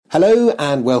Hello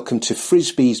and welcome to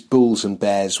Frisbee's Bulls and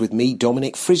Bears with me,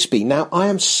 Dominic Frisbee. Now, I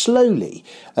am slowly,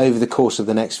 over the course of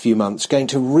the next few months, going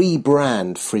to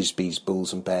rebrand Frisbee's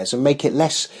Bulls and Bears and make it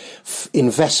less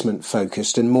investment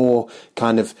focused and more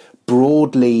kind of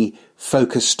broadly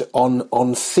focused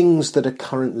on things that are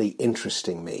currently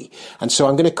interesting me. And so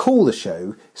I'm going to call the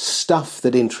show Stuff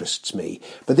That Interests Me.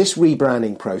 But this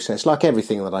rebranding process, like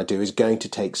everything that I do, is going to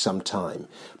take some time.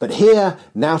 But here,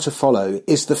 now to follow,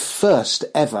 is the first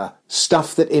ever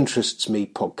Stuff That Interests Me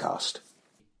podcast.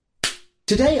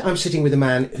 Today I'm sitting with a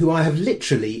man who I have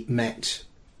literally met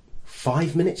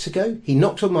 5 minutes ago. He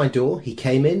knocked on my door, he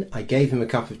came in, I gave him a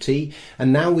cup of tea,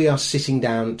 and now we are sitting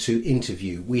down to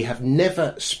interview. We have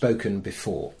never spoken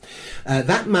before.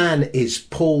 That man is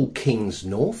Paul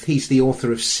Kingsnorth. He's the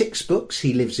author of 6 books.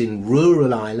 He lives in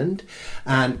Rural Ireland,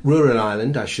 and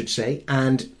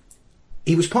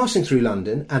he was passing through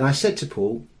London, and I said to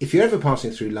Paul, if you're ever passing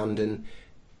through London,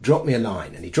 drop me a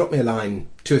line. And he dropped me a line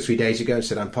 2 or 3 days ago and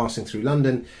said, I'm passing through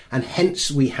London, and hence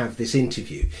we have this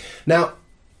interview. Now,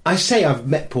 I say I've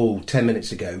met Paul 10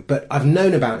 minutes ago, but I've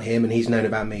known about him and he's known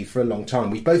about me for a long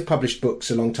time. We both published books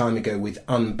a long time ago with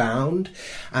Unbound,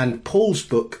 and Paul's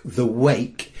book, The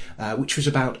Wake, which was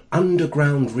about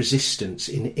underground resistance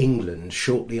in England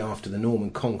shortly after the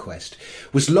Norman Conquest,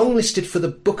 was longlisted for the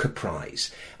Booker Prize.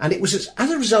 And it was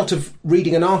as a result of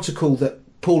reading an article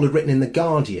that Paul had written in The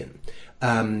Guardian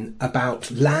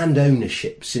about land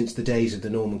ownership since the days of the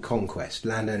Norman Conquest,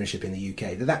 land ownership in the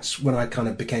UK. That's when I kind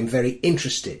of became very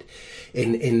interested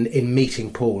in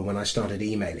meeting Paul, when I started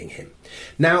emailing him.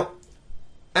 Now,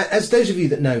 as those of you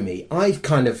that know me, I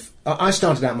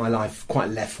started out my life quite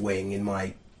left-wing in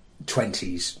my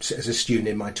 20s, as a student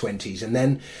in my 20s, and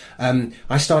then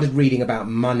I started reading about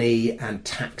money and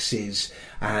taxes,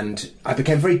 and I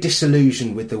became very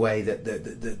disillusioned with the way that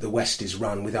the West is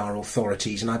run with our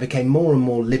authorities, and I became more and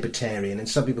more libertarian, and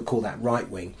some people call that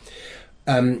right-wing.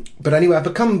 But anyway, I've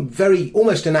become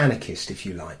almost an anarchist, if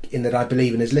you like, in that I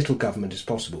believe in as little government as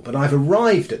possible. But I've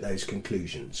arrived at those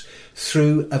conclusions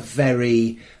through a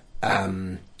very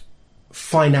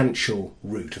financial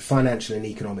route, a financial and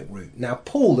economic route. Now,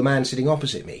 Paul, the man sitting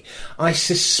opposite me, I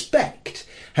suspect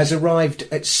has arrived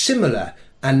at similar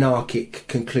anarchic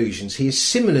conclusions. He is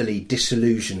similarly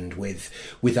disillusioned with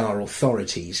our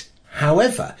authorities.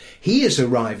 However, he has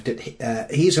arrived at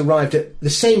the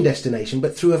same destination,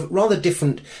 but through a rather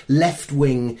different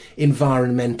left-wing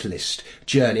environmentalist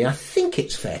journey. I think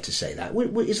it's fair to say that.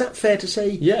 Is that fair to say?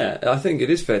 Yeah, I think it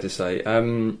is fair to say.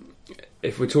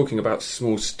 If we're talking about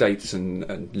small states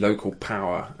and local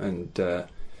power and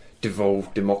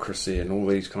devolved democracy and all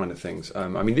these kind of things,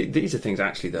 these are things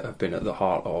actually that have been at the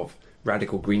heart of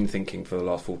radical green thinking for the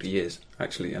last 40 years,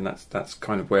 actually, and that's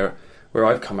kind of where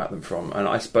I've come at them from. And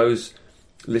I suppose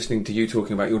listening to you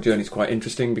talking about your journey is quite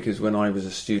interesting, because when I was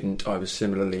a student, I was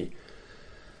similarly,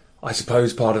 I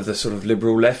suppose, part of the sort of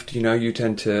liberal left. You know, you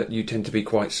tend to be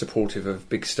quite supportive of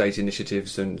big state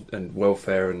initiatives and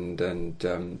welfare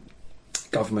and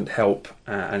government help.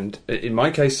 And in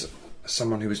my case,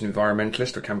 someone who was an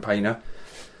environmentalist or campaigner,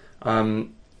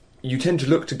 you tend to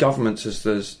look to governments as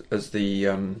the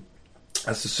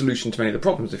solution to many of the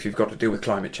problems. If you've got to deal with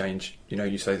climate change, you know,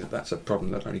 you say that that's a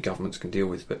problem that only governments can deal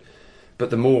with. But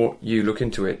the more you look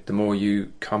into it, the more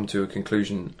you come to a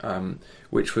conclusion,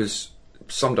 which was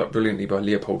summed up brilliantly by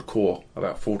Leopold Kohr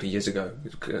about 40 years ago,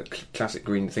 a classic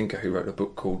green thinker who wrote a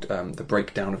book called The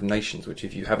Breakdown of Nations, which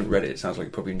if you haven't read it, it sounds like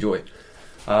you probably enjoy.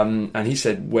 And he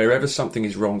said, wherever something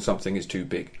is wrong, something is too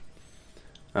big.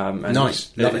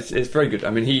 Nice. It's very good.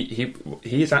 I mean,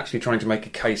 he is actually trying to make a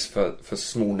case for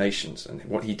small nations, and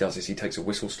what he does is he takes a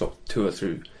whistle-stop tour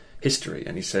through history,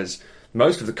 and he says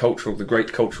most of the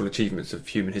great cultural achievements of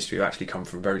human history have actually come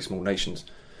from very small nations,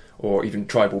 or even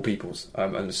tribal peoples.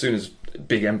 And as soon as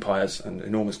big empires and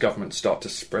enormous governments start to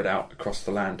spread out across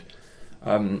the land,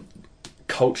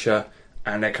 culture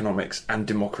and economics and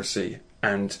democracy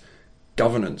and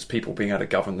governance, people being able to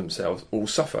govern themselves, all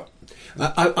suffer.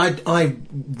 I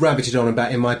rabbited on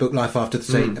about in my book Life After the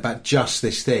State about just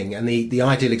this thing, and the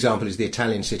ideal example is the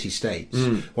Italian city-states,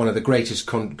 one of the greatest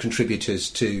contributors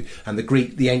to, and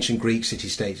the ancient Greek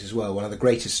city-states as well, one of the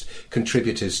greatest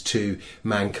contributors to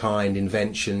mankind,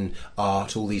 invention,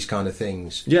 art, all these kind of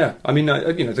things. Yeah, I mean,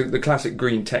 the classic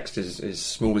green text is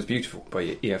Small is Beautiful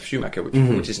by E.F. Schumacher,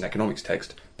 which is an economics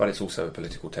text, but it's also a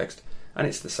political text, and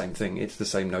it's the same thing, it's the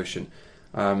same notion.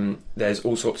 There's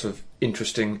all sorts of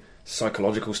interesting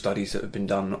psychological studies that have been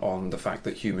done on the fact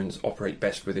that humans operate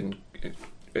best within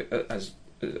as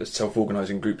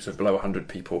self-organising groups of below 100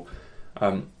 people,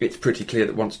 it's pretty clear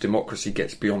that once democracy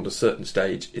gets beyond a certain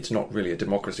stage, it's not really a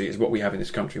democracy. It's what we have in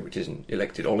this country, which is an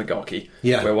elected oligarchy,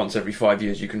 where once every 5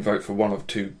 years you can vote for one of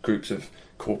two groups of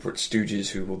corporate stooges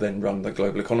who will then run the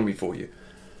global economy for you.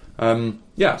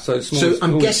 So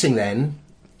I'm guessing then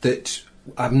that,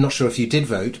 I'm not sure if you did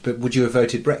vote, but would you have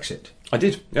voted Brexit? I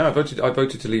did. Yeah, I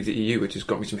voted to leave the EU, which has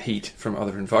got me some heat from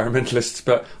other environmentalists.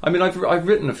 But I mean, I've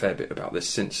written a fair bit about this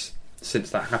since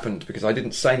that happened, because I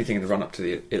didn't say anything in the run-up to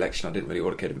the election. I didn't really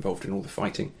want to get involved in all the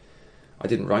fighting. I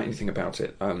didn't write anything about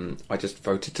it. I just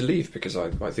voted to leave because I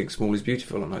think small is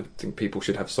beautiful, and I think people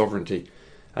should have sovereignty.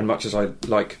 And much as I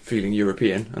like feeling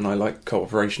European and I like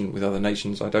cooperation with other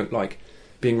nations, I don't like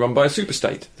being run by a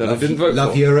superstate that I didn't vote for.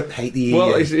 Love Europe, hate the EU.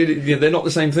 Well, they're not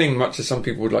the same thing, much as some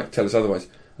people would like to tell us otherwise.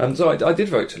 So I did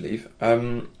vote to leave.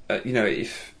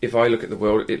 If I look at the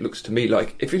world, it looks to me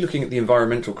like, if you're looking at the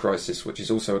environmental crisis, which is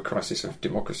also a crisis of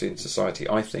democracy and society,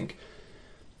 I think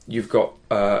you've got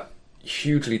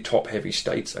hugely top-heavy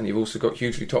states, and you've also got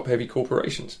hugely top-heavy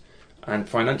corporations and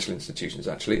financial institutions,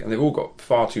 actually, and they've all got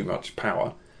far too much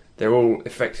power. They're all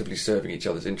effectively serving each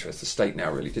other's interests. The state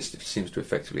now really just seems to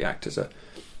effectively act as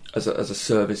a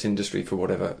service industry for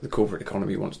whatever the corporate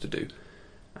economy wants to do.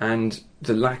 And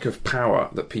the lack of power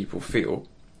that people feel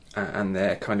and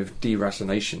their kind of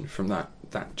deracination from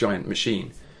that giant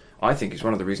machine, I think is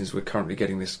one of the reasons we're currently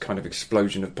getting this kind of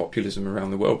explosion of populism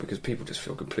around the world, because people just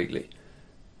feel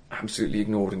absolutely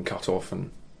ignored and cut off.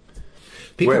 And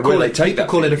people call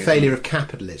it a failure of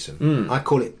capitalism. I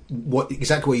call it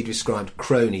exactly what you described,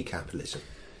 crony capitalism.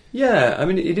 Yeah, I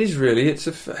mean, it is really. It's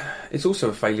also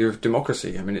a failure of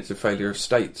democracy. I mean, it's a failure of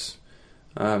states.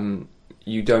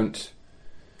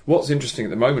 What's interesting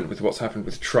at the moment with what's happened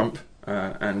with Trump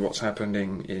and what's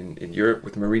happening in Europe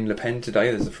with Marine Le Pen today,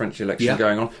 there's the French election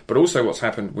going on, but also what's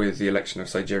happened with the election of,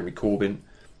 say, Jeremy Corbyn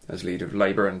as leader of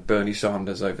Labour and Bernie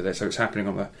Sanders over there. So it's happening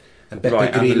on the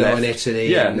right and the left. In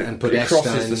Italy, and it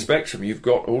crosses the spectrum. You've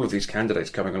got all of these candidates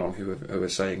coming along who are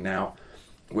saying now,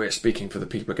 we're speaking for the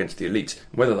people against the elites.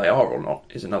 Whether they are or not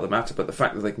is another matter, but the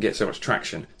fact that they can get so much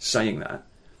traction saying that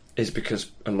is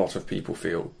because a lot of people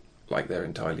feel like they're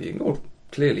entirely ignored,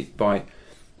 clearly, by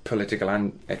political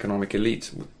and economic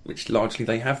elites, which largely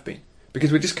they have been.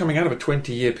 Because we're just coming out of a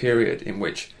 20-year period in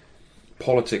which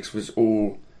politics was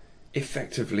all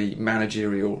effectively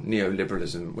managerial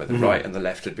neoliberalism, where the right and the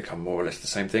left had become more or less the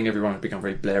same thing. Everyone had become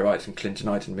very Blairite and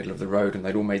Clintonite in the middle of the road, and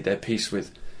they'd all made their peace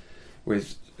with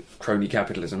crony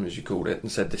capitalism, as you called it,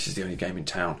 and said this is the only game in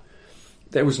town.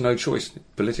 There was no choice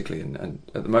politically, and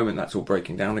at the moment that's all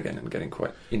breaking down again and getting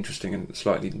quite interesting and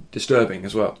slightly disturbing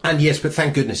as well. And yes, but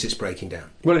thank goodness it's breaking down.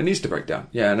 Well, it needs to break down,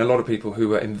 yeah, and a lot of people who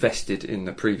were invested in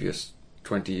the previous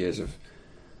 20 years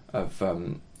of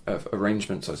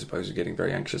arrangements, I suppose, are getting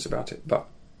very anxious about it. But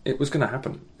it was going to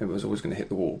happen. It was always going to hit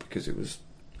the wall, because it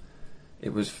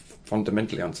was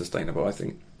fundamentally unsustainable, I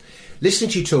think. Listening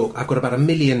to you talk, I've got about 1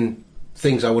 million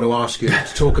things I want to ask you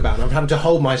to talk about. I'm having to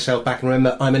hold myself back and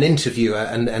remember I'm an interviewer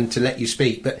and to let you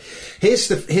speak. But here's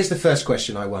the first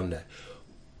question I wonder.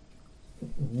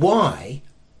 Why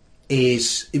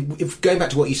is, if going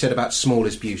back to what you said about small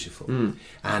is beautiful,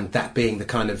 and that being the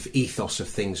kind of ethos of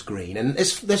things green, and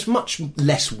there's much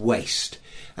less waste.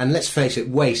 And let's face it,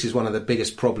 waste is one of the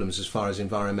biggest problems as far as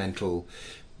environmental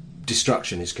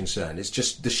destruction is concerned. It's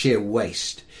just the sheer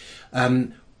waste.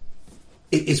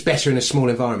 It's better in a small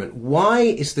environment. Why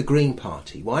is the Green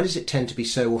Party, why does it tend to be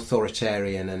so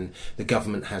authoritarian and the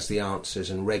government has the answers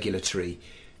and regulatory?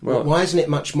 Well, why isn't it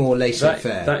much more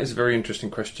laissez-faire? That is a very interesting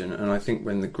question, and I think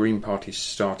when the Green Party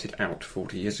started out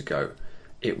 40 years ago,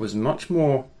 it was much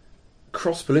more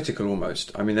cross-political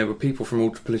almost. I mean, there were people from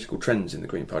all political trends in the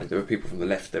Green Party. There were people from the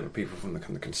left, there were people from the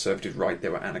kind of conservative right,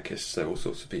 there were anarchists, there were all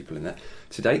sorts of people in there.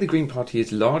 Today the Green Party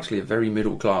is largely a very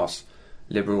middle-class,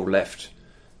 liberal left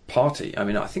party. I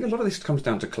mean, I think a lot of this comes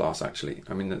down to class, actually.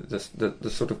 I mean, the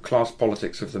sort of class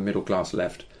politics of the middle-class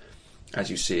left, as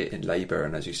you see it in Labour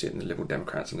and as you see it in the Liberal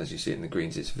Democrats and as you see it in the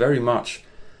Greens, it's very much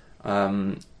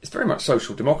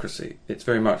social democracy. It's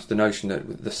very much the notion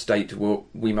that the state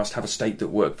we must have a state that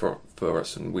works for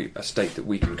us, and a state that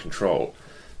we can control.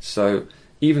 So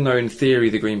even though in theory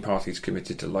the Green Party is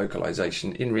committed to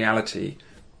localisation, in reality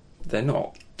they're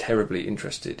not terribly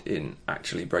interested in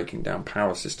actually breaking down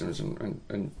power systems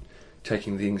and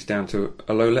taking things down to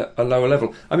a lower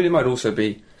level. I mean, it might also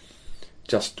be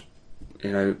just,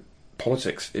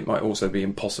 politics. It might also be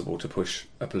impossible to push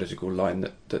a political line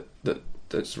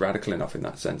that's radical enough in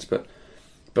that sense. But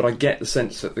I get the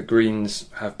sense that the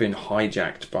Greens have been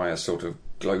hijacked by a sort of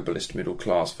globalist middle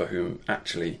class for whom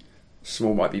actually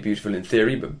small might be beautiful in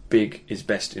theory, but big is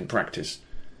best in practice.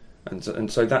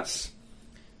 And so that's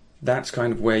that's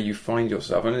kind of where you find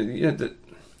yourself. And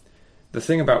the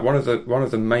thing about one of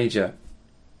the major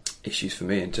issues for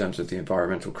me in terms of the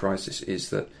environmental crisis is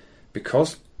that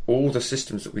because all the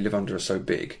systems that we live under are so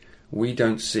big, we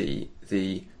don't see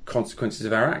the consequences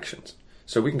of our actions.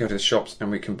 So we can go to the shops and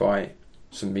we can buy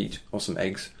some meat or some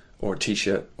eggs or a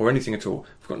t-shirt or anything at all.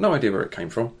 We've got no idea where it came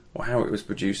from or how it was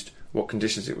produced, what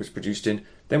conditions it was produced in.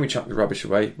 Then we chuck the rubbish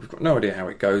away. We've got no idea how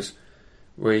it goes.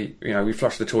 We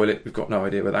flush the toilet. We've got no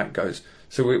idea where that goes.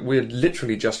 So we're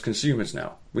literally just consumers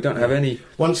now. We don't have any.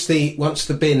 Once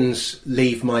the bins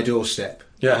leave my doorstep,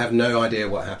 I have no idea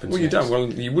what happens. Well, next. you don't.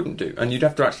 Well, you wouldn't do, and you'd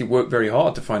have to actually work very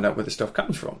hard to find out where the stuff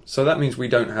comes from. So that means we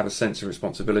don't have a sense of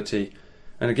responsibility.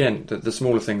 And again, the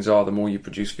smaller things are, the more you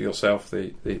produce for yourself,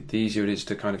 the easier it is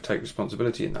to kind of take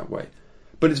responsibility in that way.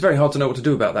 But it's very hard to know what to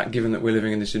do about that, given that we're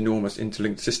living in this enormous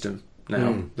interlinked system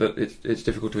now that it's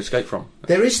difficult to escape from.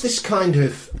 There is this kind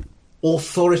of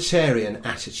authoritarian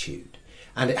attitude,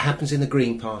 and it happens in the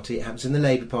Green Party, it happens in the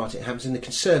Labour Party, it happens in the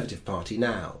Conservative Party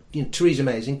now. Theresa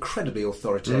May is incredibly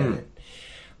authoritarian.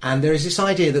 And there is this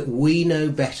idea that we know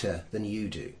better than you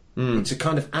do. It's a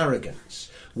kind of arrogance.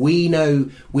 We know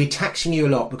we're taxing you a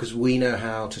lot because we know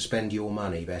how to spend your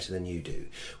money better than you do.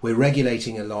 We're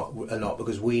regulating a lot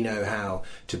because we know how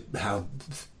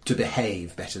to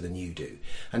behave better than you do,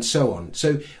 and so on.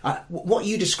 So what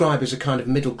you describe as a kind of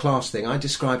middle class thing, I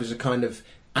describe as a kind of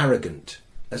arrogance,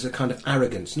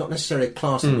 not necessarily a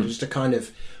class thing, but just a kind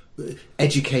of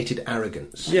educated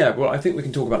arrogance. Yeah, well, I think we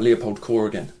can talk about Leopold Kohr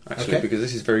again, actually, because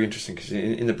this is very interesting, because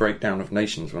in the Breakdown of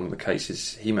Nations, one of the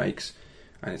cases he makes,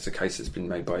 and it's a case that's been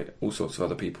made by all sorts of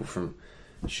other people, from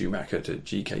Schumacher to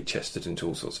G.K. Chesterton to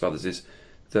all sorts of others, is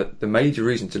that the major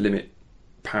reason to limit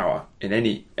power in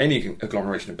any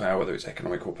agglomeration of power, whether it's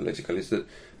economic or political, is that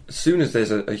as soon as there's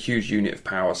a huge unit of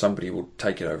power, somebody will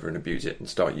take it over and abuse it and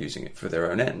start using it for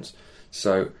their own ends.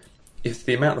 So if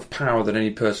the amount of power that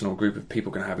any person or group of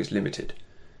people can have is limited,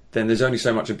 then there's only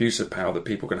so much abuse of power that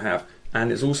people can have,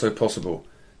 and it's also possible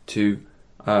to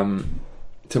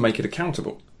make it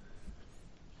accountable.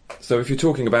 So if you're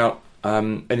talking about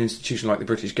an institution like the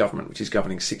British government, which is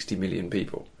governing 60 million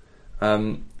people,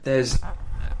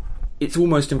 it's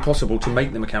almost impossible to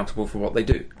make them accountable for what they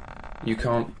do. You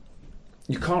can't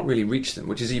really reach them,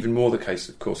 which is even more the case,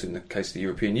 of course, in the case of the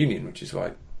European Union, which is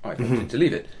why I wanted to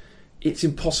leave it. It's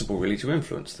impossible really to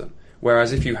influence them.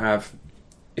 Whereas if you're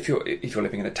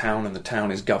living in a town and the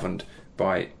town is governed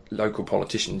by local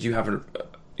politicians, you have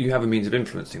a means of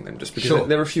influencing them, just because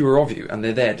there are fewer of you and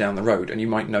they're there down the road and you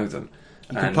might know them.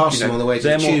 You can pass them on the way to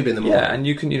the tube in the morning. Yeah, and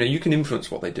you can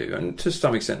influence what they do, and to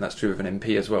some extent that's true of an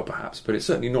MP as well, perhaps, but it's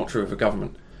certainly not true of a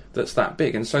government that's that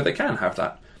big, and so they can have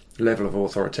that level of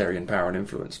authoritarian power and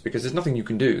influence, because there's nothing you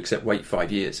can do except wait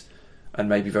 5 years and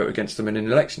maybe vote against them in an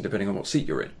election, depending on what seat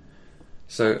you're in.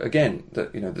 So again,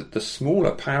 the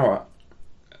smaller power,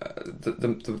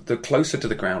 the closer to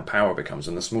the ground power becomes,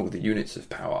 and the smaller the units of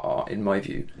power are, in my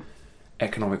view,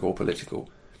 economic or political,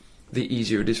 the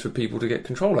easier it is for people to get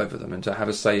control over them and to have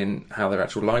a say in how their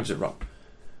actual lives are run.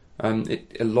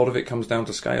 A lot of it comes down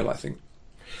to scale, I think.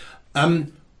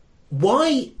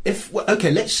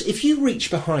 If you reach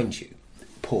behind you,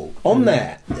 Paul, on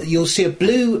there, you'll see a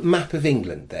blue map of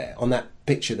England there, on that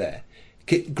picture there.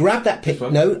 Grab that pic.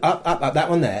 No, up, that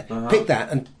one there. Pick that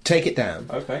and take it down.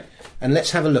 Okay. And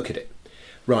let's have a look at it.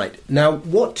 Right. Now,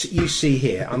 what you see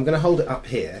here, I'm going to hold it up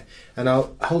here, and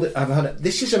I'll hold it.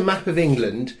 This is a map of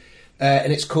England,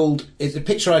 and it's a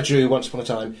picture I drew once upon a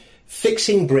time,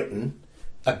 Fixing Britain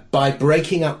by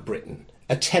Breaking Up Britain,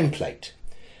 a template.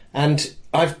 And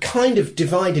I've kind of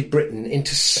divided Britain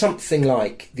into something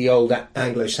like the old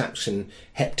Anglo-Saxon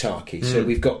heptarchy. So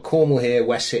we've got Cornwall here,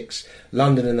 Wessex,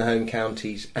 London and the home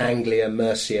counties, Anglia,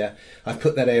 Mercia. I've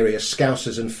put that area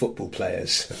Scousers and football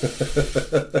players.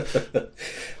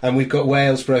 And we've got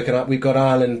Wales broken up. We've got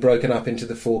Ireland broken up into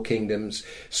the Four Kingdoms,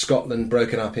 Scotland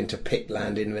broken up into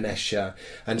Pictland, Inverness-shire,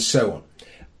 and so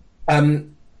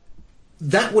on.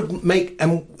 That would make...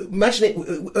 imagine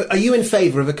it... Are you in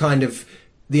favour of a kind of...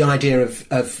 the idea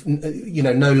of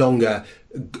no longer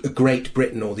Great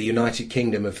Britain or the United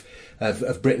Kingdom of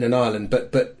Britain and Ireland,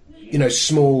 but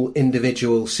small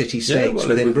individual city-states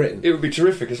within Britain? It would be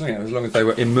terrific, as long as they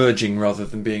were emerging rather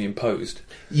than being imposed.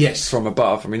 Yes. From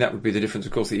above. I mean, that would be the difference.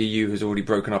 Of course, the EU has already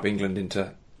broken up England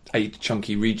into 8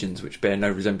 chunky regions which bear no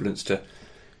resemblance to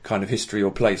kind of history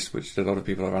or place, which a lot of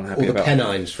people are unhappy Or the about.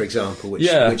 Pennines, for example,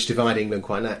 which divide England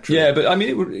quite naturally. Yeah, but I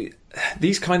mean,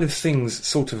 these kind of things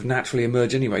sort of naturally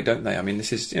emerge anyway, don't they? I mean,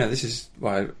 this is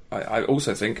why I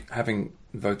also think, having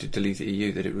voted to leave the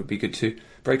EU, that it would be good to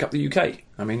break up the UK.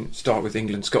 I mean, start with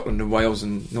England, Scotland and Wales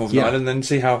and Northern Ireland, then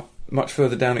see how much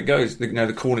further down it goes.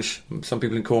 The Cornish, some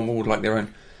people in Cornwall would like their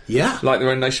own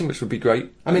nation, which would be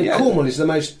great. I mean, Cornwall is the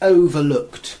most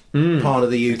overlooked part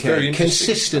of the UK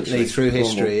consistently through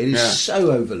history. It is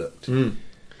so overlooked.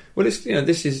 Well, it's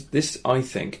this I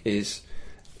think is,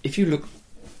 if you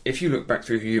look back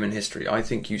through human history, I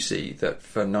think you see that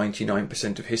for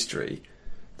 99% of history,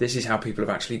 this is how people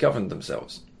have actually governed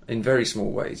themselves in very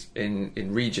small ways, in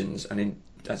regions and in,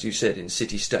 as you said, in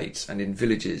city-states and in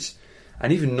villages.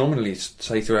 And even nominally,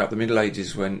 say, throughout the Middle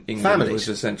Ages, when England was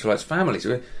a centralised families.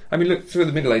 I mean, look, through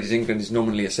the Middle Ages, England is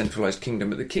nominally a centralised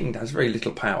kingdom, but the king has very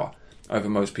little power over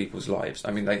most people's lives. I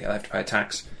mean, they have to pay a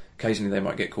tax. Occasionally, they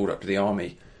might get called up to the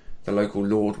army. The local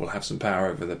lord will have some power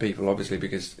over the people, obviously,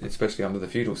 because especially under the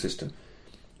feudal system.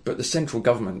 But the central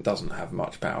government doesn't have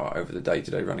much power over the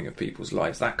day-to-day running of people's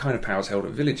lives. That kind of power is held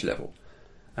at village level.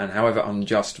 And however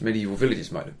unjust medieval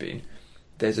villages might have been,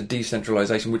 there's a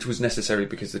decentralisation which was necessary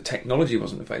because the technology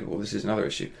wasn't available. This is another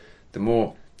issue. The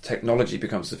more technology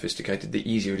becomes sophisticated,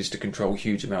 the easier it is to control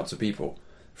huge amounts of people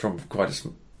from quite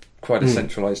a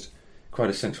centralised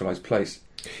place.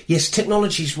 Yes,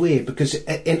 technology's weird because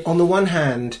on the one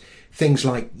hand, things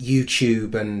like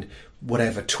YouTube and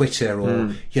whatever, Twitter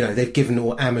or they've given,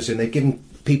 or Amazon, they've given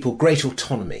people great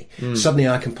autonomy. Suddenly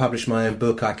I can publish my own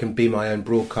book, I can be my own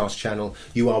broadcast channel.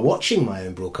 You are watching my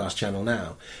own broadcast channel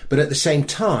now. But at the same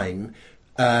time,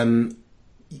 a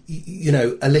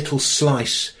little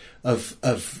slice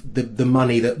of the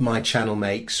money that my channel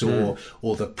makes or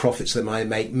the profits that I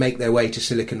make their way to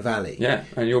Silicon Valley. Yeah,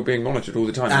 and you're being monitored all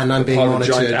the time. And I'm being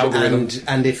monitored,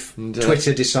 and if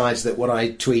Twitter decides that what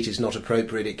I tweet is not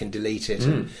appropriate, it can delete it,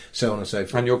 and so on and so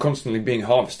forth. And you're constantly being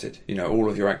harvested. All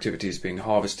of your activities being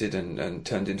harvested and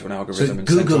turned into an algorithm. So and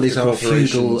Google is our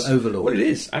feudal overlord. Well, it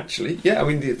is, actually. Yeah,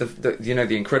 I mean,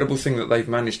 the incredible thing that they've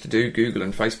managed to do, Google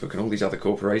and Facebook and all these other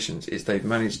corporations, is they've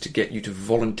managed to get you to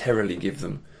voluntarily give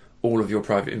them all of your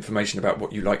private information about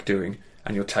what you like doing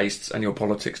and your tastes and your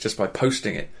politics just by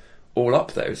posting it all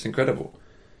up there. It's incredible.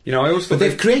 I always thought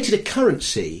they've created a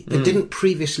currency that didn't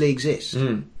previously exist.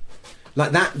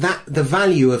 Like that the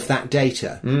value of that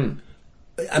data.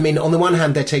 I mean, on the one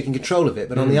hand, they're taking control of it,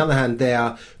 but on the other hand, they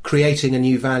are creating a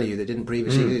new value that didn't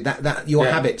previously exist. That your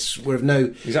habits were of no...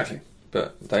 Exactly,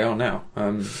 but they are now.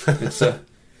 It's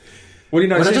Well, I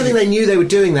don't think they knew they were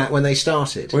doing that when they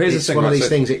started. Well, here's it's the thing, one of these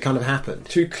things, it kind of happened.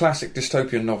 Two classic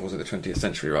dystopian novels of the 20th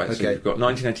century, right? Okay. So you've got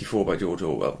 1984 by George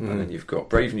Orwell, and then you've got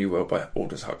Brave New World by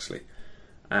Aldous Huxley.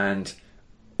 And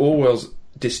Orwell's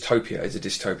dystopia is a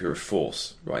dystopia of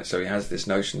force, right? So he has this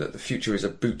notion that the future is a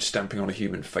boot stamping on a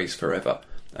human face forever.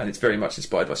 And it's very much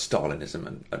inspired by Stalinism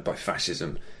and by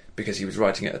fascism, because he was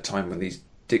writing at a time when these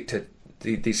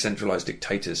centralised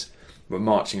dictators were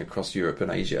marching across Europe and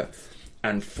Asia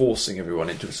and forcing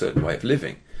everyone into a certain way of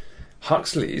living.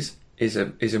 Huxley's is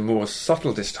a more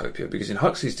subtle dystopia, because in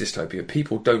Huxley's dystopia,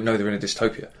 people don't know they're in a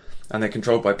dystopia, and they're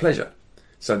controlled by pleasure.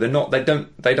 So they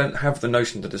don't have the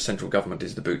notion that the central government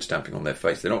is the boot stamping on their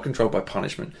face. They're not controlled by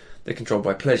punishment. They're controlled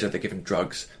by pleasure. They're given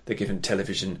drugs. They're given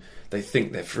television. They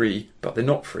think they're free, but they're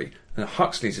not free. And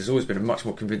Huxley's has always been a much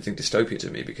more convincing dystopia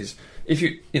to me, because if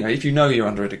you know you're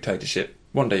under a dictatorship,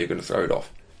 one day you're going to throw it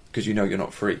off because you know you're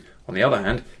not free. On the other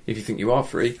hand, if you think you are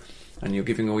free and you're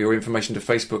giving all your information to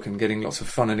Facebook and getting lots of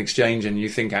fun and exchange, and you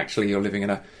think actually you're living in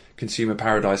a consumer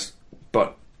paradise,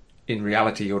 but in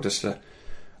reality you're just a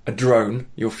drone,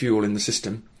 you're fuel in the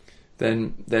system,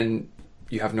 then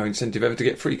you have no incentive ever to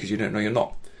get free because you don't know you're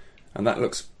not. And that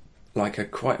looks like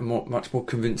a much more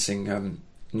convincing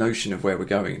notion of where we're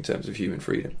going in terms of human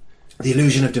freedom. The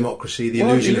illusion of democracy, the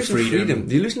illusion of freedom.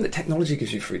 The illusion that technology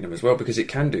gives you freedom as well, because it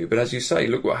can do. But as you say,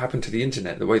 look what happened to the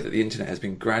internet, the way that the internet has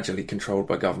been gradually controlled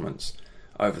by governments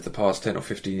over the past 10 or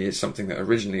 15 years, something that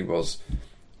originally was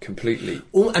completely...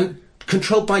 And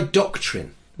controlled by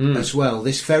doctrine as well.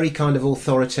 This very kind of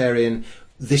authoritarian,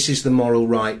 this is the moral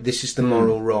right, this is the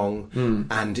moral wrong,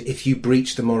 and if you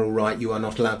breach the moral right, you are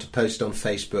not allowed to post on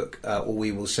Facebook, or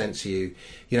we will censor you.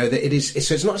 That it is.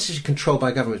 So it's not necessarily controlled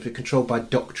by government, but controlled by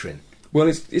doctrine. Well,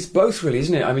 it's both, really,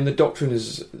 isn't it? I mean, the doctrine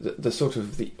is the sort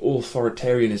of the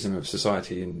authoritarianism of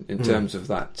society in terms of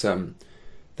that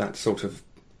sort of,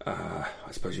 I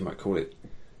suppose you might call it,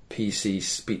 PC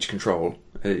speech control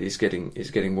is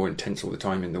getting more intense all the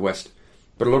time in the West.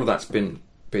 But a lot of that's been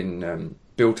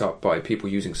built up by people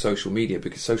using social media,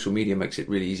 because social media makes it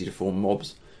really easy to form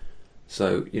mobs.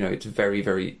 So, it's very,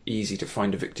 very easy to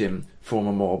find a victim, form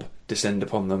a mob, descend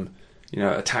upon them,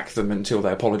 attack them until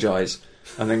they apologise,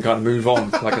 and then kind of move on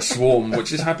like a swarm,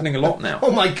 which is happening a lot now.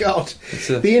 Oh my God!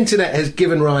 The internet has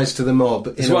given rise to the mob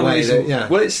in a way that, yeah.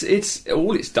 Well, it's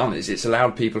all it's done is it's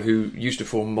allowed people who used to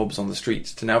form mobs on the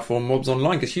streets to now form mobs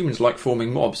online, because humans like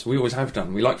forming mobs. We always have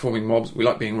done. We like forming mobs. We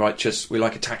like being righteous. We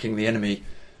like attacking the enemy,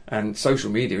 and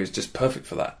social media is just perfect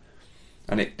for that.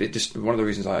 And it just, one of the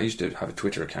reasons I used to have a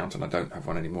Twitter account and I don't have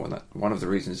one anymore, and that one of the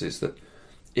reasons is that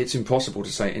it's impossible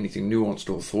to say anything nuanced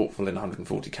or thoughtful in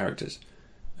 140 characters.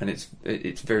 And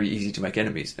it's very easy to make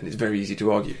enemies, and it's very easy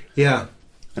to argue. Yeah.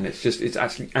 And it's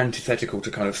actually antithetical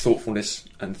to kind of thoughtfulness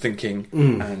and thinking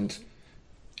and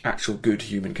actual good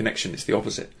human connection. It's the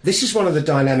opposite. This is one of the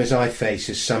dilemmas I face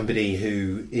as somebody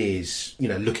who is,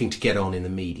 looking to get on in the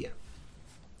media.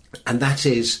 And that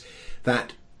is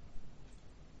that,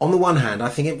 on the one hand, I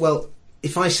think,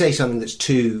 if I say something that's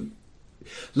too...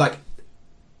 Like,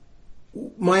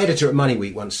 my editor at Money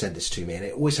Week once said this to me, and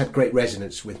it always had great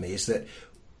resonance with me, is that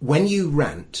when you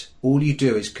rant, all you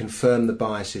do is confirm the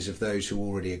biases of those who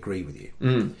already agree with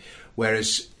you.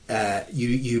 Whereas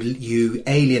you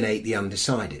alienate the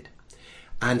undecided.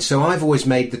 And so I've always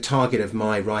made the target of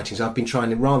my writings, I've been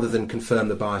trying, rather than confirm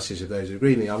the biases of those who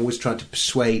agree with me, I've always tried to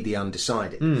persuade the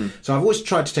undecided. So I've always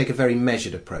tried to take a very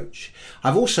measured approach.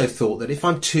 I've also thought that if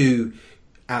I'm too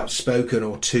outspoken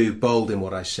or too bold in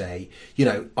what I say,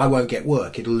 I won't get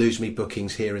work. It'll lose me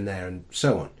bookings here and there and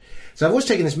so on. So I've always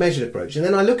taken this measured approach. And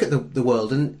then I look at the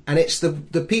world and it's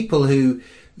the people who,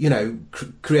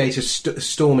 create a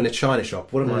storm in a china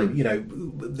shop. What am I,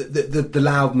 the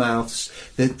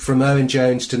loudmouths, from Owen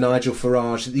Jones to Nigel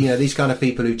Farage, these kind of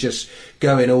people who just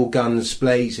go in all guns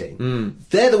blazing.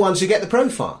 They're the ones who get the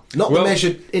profile, not the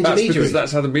measured intermediary. That's because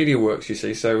that's how the media works, you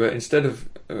see. So instead of,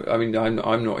 I'm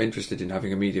not interested in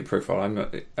having a media profile.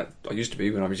 I used to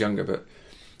be when I was younger, but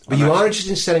you are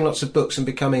interested in selling lots of books and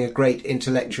becoming a great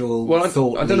intellectual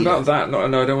thought leader. I don't know about that. No,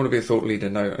 I don't want to be a thought leader.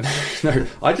 No, no.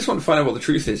 I just want to find out what the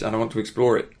truth is, and I want to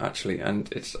explore it actually.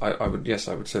 And I would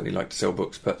certainly like to sell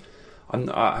books, but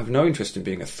I have no interest in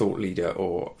being a thought leader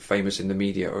or famous in the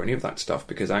media or any of that stuff.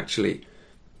 Precisely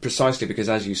because,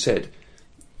 as you said,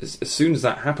 as soon as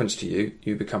that happens to you,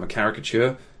 you become a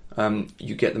caricature.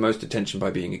 You get the most attention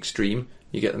by being extreme.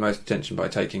 You get the most attention by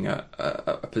taking a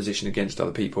position against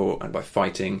other people and by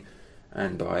fighting,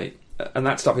 and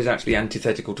that stuff is actually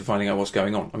antithetical to finding out what's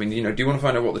going on. I mean, do you want to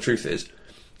find out what the truth is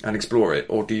and explore it,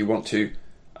 or do you want to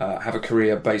have a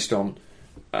career based on,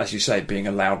 as you say, being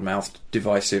a loudmouthed,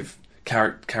 divisive,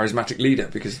 charismatic leader?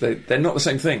 Because they're not the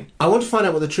same thing. I want to find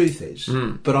out what the truth is,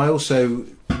 but I also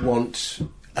want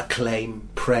acclaim,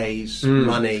 praise,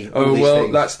 money. All these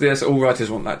things. That's all writers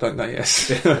want that, don't they? Yes,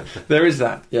 there is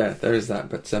that. Yeah, there is that.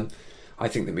 But I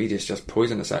think the media is just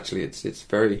poisonous. Actually, it's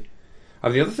very.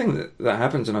 The other thing that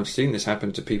happens, and I've seen this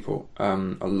happen to people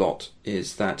a lot,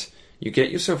 is that you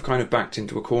get yourself kind of backed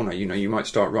into a corner. You might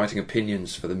start writing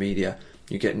opinions for the media.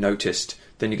 You get noticed.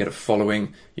 Then you get a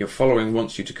following. Your following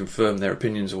wants you to confirm their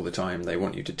opinions all the time. They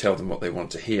want you to tell them what they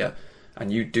want to hear,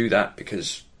 and you do that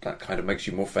because that kind of makes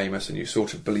you more famous and you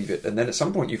sort of believe it. And then at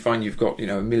some point you find you've got,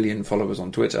 1 million followers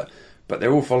on Twitter, but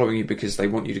they're all following you because they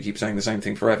want you to keep saying the same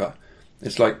thing forever.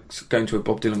 It's like going to a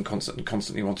Bob Dylan concert and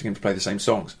constantly wanting him to play the same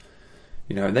songs.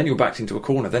 And then you're backed into a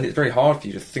corner. Then it's very hard for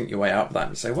you to think your way out of that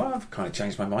and say, well, I've kind of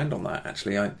changed my mind on that.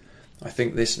 Actually, I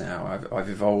think this now. I've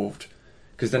evolved.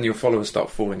 Because then your followers start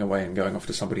falling away and going off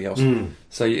to somebody else.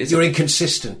 So you're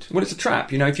inconsistent. Well, it's a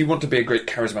trap. If you want to be a great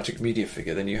charismatic media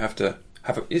figure, then you have to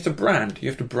it's a brand. You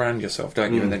have to brand yourself,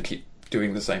 don't you? And then keep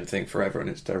doing the same thing forever, and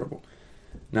it's terrible.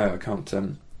 No, I can't.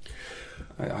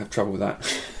 I have trouble with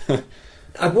that.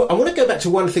 I want to go back to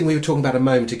one thing we were talking about a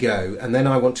moment ago, and then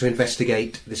I want to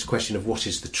investigate this question of what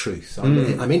is the truth.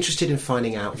 I'm interested in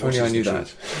finding out if what only is I knew the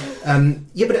truth.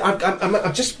 Yeah, but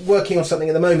I'm just working on something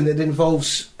at the moment that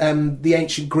involves the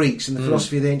ancient Greeks and the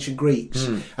philosophy of the ancient Greeks,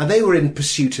 and they were in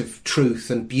pursuit of truth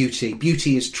and beauty.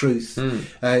 Beauty is truth.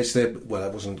 It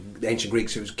wasn't the ancient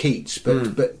Greeks; it was Keats.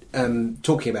 But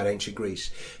talking about ancient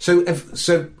Greece, so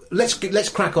let's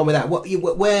crack on with that.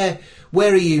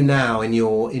 Where are you now in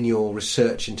your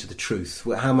research into the truth?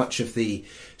 How much of the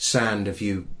sand have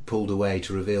you pulled away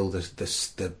to reveal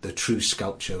the true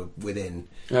sculpture within?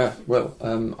 I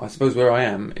suppose where I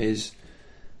am is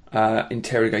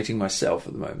interrogating myself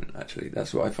at the moment. Actually,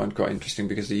 that's what I find quite interesting,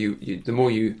 because the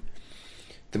more you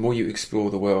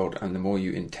explore the world and the more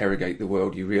you interrogate the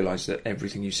world, you realise that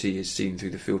everything you see is seen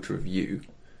through the filter of you.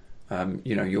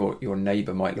 Your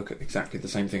neighbour might look at exactly the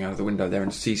same thing out of the window there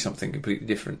and see something completely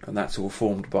different, and that's all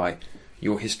formed by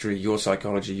your history, your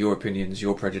psychology, your opinions,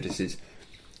 your prejudices.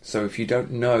 So if you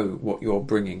don't know what you're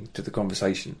bringing to the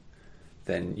conversation,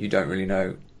 then you don't really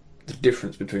know the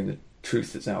difference between the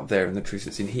truth that's out there and the truth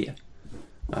that's in here.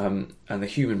 And the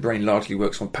human brain largely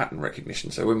works on pattern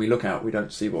recognition. So when we look out, we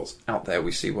don't see what's out there.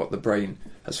 We see what the brain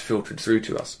has filtered through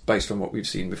to us based on what we've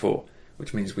seen before,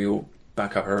 which means we all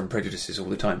back up our own prejudices all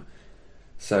the time.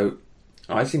 So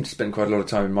I seem to spend quite a lot of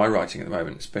time in my writing at the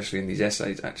moment, especially in these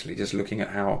essays, actually just looking at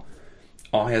how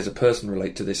I as a person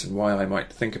relate to this and why I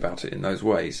might think about it in those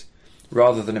ways,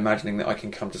 rather than imagining that I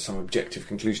can come to some objective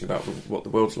conclusion about what the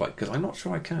world's like, because I'm not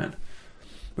sure I can,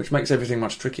 which makes everything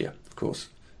much trickier, of course,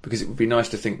 because it would be nice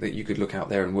to think that you could look out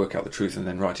there and work out the truth and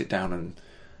then write it down and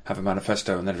have a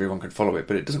manifesto and then everyone could follow it,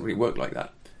 but it doesn't really work like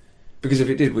that. Because if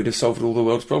it did, we'd have solved all the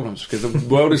world's problems, because the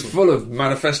world is full of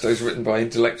manifestos written by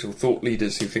intellectual thought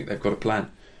leaders who think they've got a plan.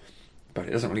 But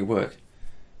it doesn't really work.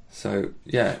 So,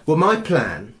 yeah. Well, my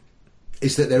plan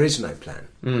is that there is no plan.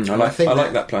 I like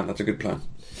that plan. That's a good plan.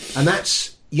 And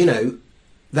that's,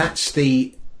 that's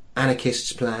the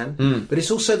anarchist's plan, but it's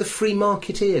also the free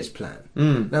marketeer's plan.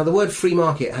 Now, the word free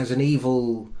market has an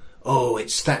evil,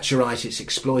 it's Thatcherite, it's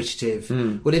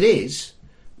exploitative. Well, it is,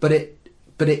 but it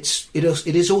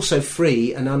is also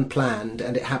free and unplanned,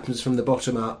 and it happens from the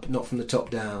bottom up, not from the top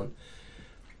down.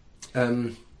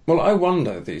 Well, I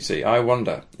wonder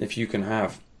if you can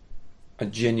have a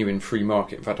genuine free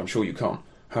market. In fact, I'm sure you can't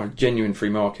have a genuine free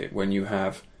market when you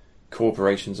have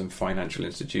corporations and financial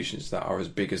institutions that are as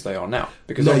big as they are now.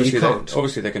 Because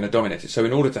obviously they're going to dominate it. So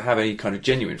in order to have any kind of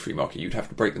genuine free market, you'd have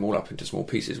to break them all up into small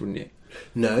pieces, wouldn't you?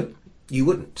 No, you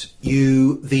wouldn't.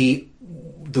 The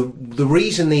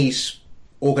reason these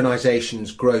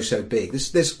organisations grow so big,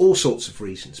 there's all sorts of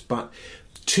reasons, but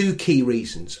two key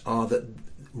reasons are that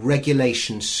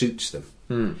regulation suits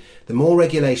them. The more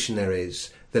regulation there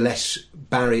is,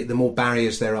 the more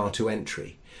barriers there are to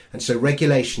entry. And so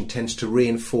regulation tends to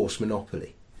reinforce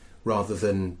monopoly rather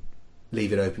than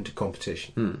leave it open to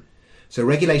competition. So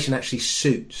regulation actually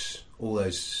suits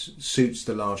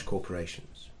the large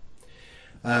corporations.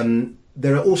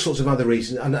 There are all sorts of other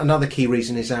reasons. Another key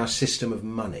reason is our system of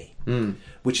money,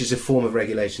 which is a form of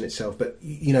regulation itself. But,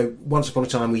 once upon a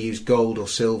time we used gold or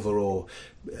silver or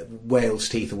whale's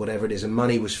teeth or whatever it is, and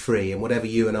money was free, and whatever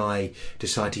you and I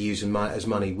decide to use as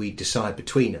money, we decide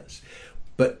between us.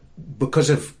 But because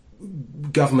of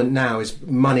government now,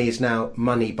 money is now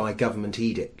money by government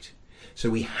edict. So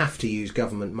we have to use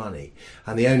government money.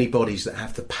 And the only bodies that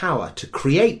have the power to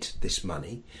create this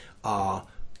money are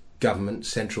government,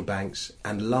 central banks,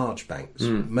 and large banks.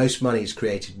 Most money is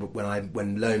created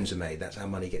when loans are made. That's how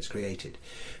money gets created.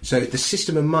 So the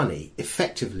system of money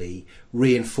effectively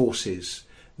reinforces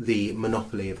the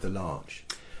monopoly of the large.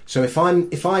 So if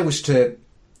I was to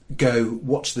go,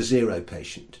 what's the zero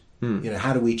patient?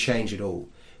 How do we change it all?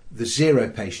 The zero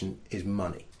patient is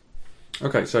money.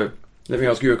 Okay, so let me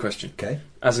ask you a question. Okay.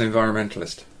 As an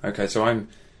environmentalist, so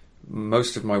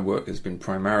most of my work has been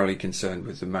primarily concerned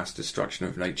with the mass destruction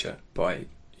of nature by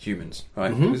humans,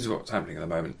 right? This is what's happening at the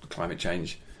moment: climate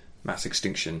change, mass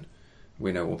extinction.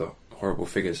 We know all the horrible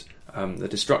figures. The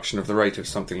destruction of the rate of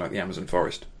something like the Amazon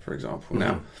forest, for example.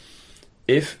 Now,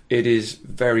 if it is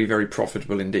very, very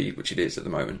profitable indeed, which it is at the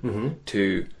moment,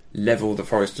 to level the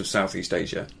forests of Southeast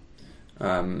Asia,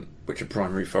 which are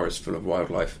primary forests full of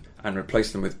wildlife, and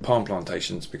replace them with palm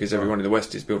plantations, because everyone in the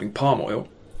West is building palm oil,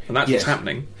 and that's what's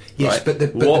happening. Yes, right? but the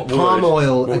palm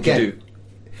oil, what again... do you do?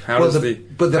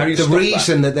 The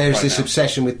reason that there is this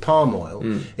obsession with palm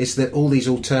oil is that all these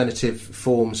alternative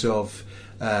forms of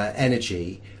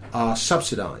energy are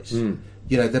subsidised.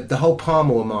 The whole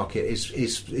palm oil market is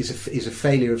a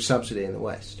failure of subsidy in the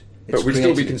West. But we'd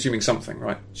still be consuming something,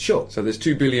 right? Sure. So there's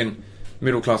 2 billion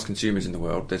middle-class consumers in the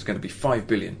world. There's going to be 5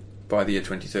 billion by the year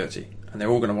 2030. And they're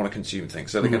all going to want to consume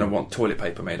things. So they're going to want toilet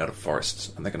paper made out of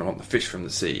forests. And they're going to want the fish from the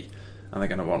sea. And they're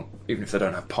going to want, even if they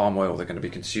don't have palm oil, they're going to be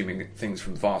consuming things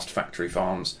from vast factory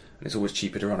farms. And it's always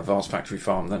cheaper to run a vast factory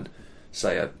farm than,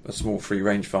 say, a small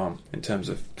free-range farm in terms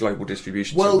of global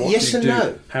distribution. Well, yes and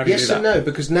no. How do you do that? Yes and no,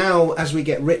 because now, as we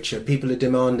get richer, people are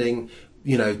demanding...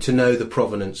 to know the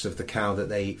provenance of the cow that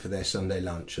they eat for their Sunday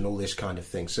lunch and all this kind of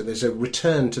thing. So there's a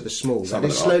return to the small. That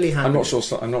is slowly happening.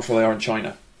 I'm not sure they are in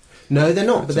China. No, they're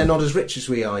not, but they're not as rich as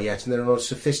we are yet, and they're not as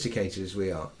sophisticated as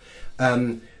we are.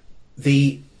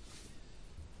 The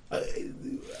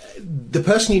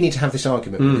person you need to have this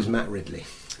argument with is Matt Ridley.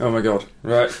 Oh my God!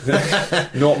 Right,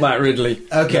 not Matt Ridley.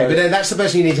 Okay, no. But that's the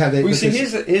person you need to have. We see.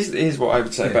 Here's what I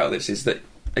would say about this: is that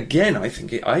again, I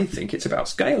think it's about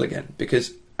scale again,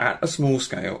 because at a small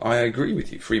scale, I agree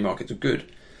with you. Free markets are good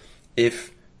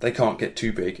if they can't get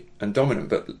too big and dominant.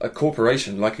 But a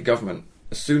corporation, like a government,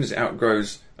 as soon as it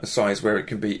outgrows a size where it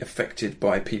can be affected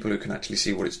by people who can actually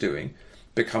see what it's doing,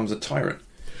 becomes a tyrant,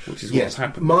 which is what's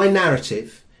happened. My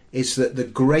narrative is that the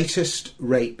greatest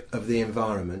rape of the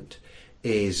environment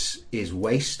is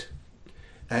waste.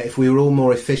 If we were all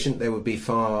more efficient, there would be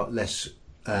far less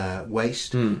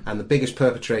waste. And the biggest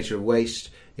perpetrator of waste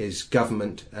is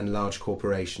government and large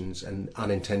corporations and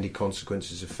unintended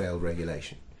consequences of failed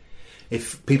regulation.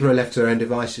 If people are left to their own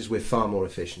devices, we're far more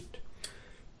efficient.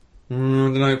 I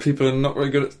don't know. People are not very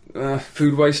good at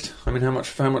food waste. I mean, how much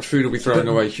food are we throwing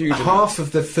away? Huge. Half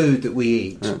of the food that we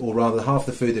eat, or rather half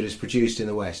the food that is produced in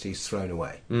the West, is thrown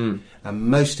away. And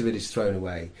most of it is thrown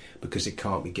away because it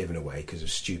can't be given away because of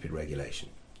stupid regulation.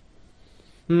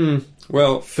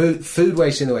 Well, food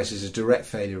waste in the West is a direct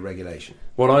failure of regulation.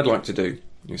 What I'd like to do,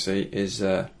 you see, is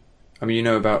you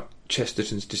know about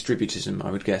Chesterton's distributism,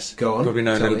 I would guess. Go on. You probably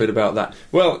know a little bit about that.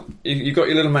 Well, you've got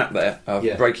your little map there of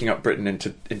breaking up Britain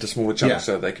into smaller chunks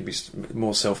so they can be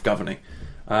more self-governing.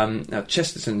 Now,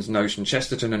 Chesterton's notion,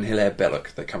 Chesterton and Hilaire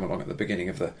Belloc, they come along at the beginning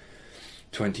of the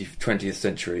 20th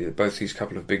century. They're both these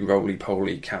couple of big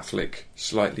roly-poly Catholic,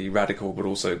 slightly radical but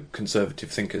also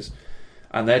conservative thinkers.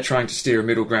 And they're trying to steer a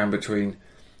middle ground between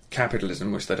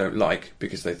capitalism, which they don't like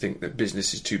because they think that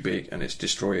business is too big and it's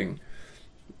destroying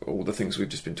all the things we've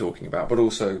just been talking about, but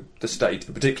also the state,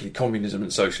 particularly communism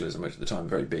and socialism, which at the time were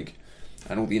very big.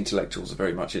 And all the intellectuals are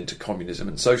very much into communism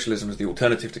and socialism as the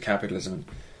alternative to capitalism. And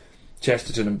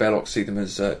Chesterton and Belloc see them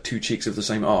as two cheeks of the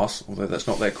same arse, although that's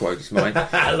not their quote, it's mine.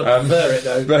 It,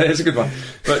 though. But it's a good one.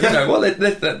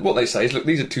 But, what they say is, look,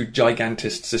 these are two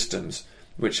gigantist systems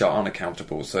which are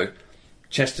unaccountable. So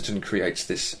Chesterton creates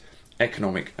this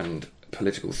economic and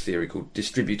political theory called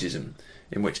distributism,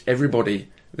 in which everybody,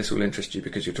 this will interest you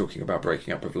because you're talking about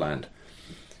breaking up of land,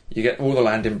 you get all the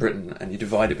land in Britain and you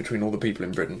divide it between all the people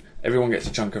in Britain. Everyone gets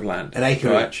a chunk of land. An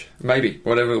acre each. Maybe.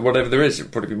 Whatever there is.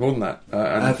 It'll probably be more than that.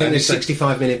 I think there's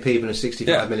 65 million people and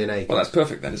 65 million acres. Well, that's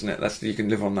perfect then, isn't it? You can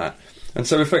live on that. And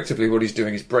so effectively what he's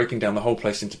doing is breaking down the whole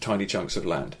place into tiny chunks of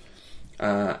land.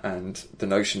 And the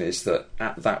notion is that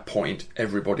at that point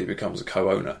everybody becomes a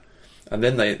co-owner. And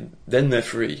then they're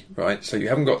free, right? So you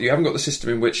haven't got the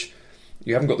system in which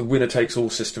you haven't got the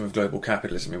winner-takes-all system of global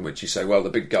capitalism in which you say, well, the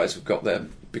big guys have got there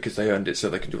because they earned it so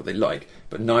they can do what they like.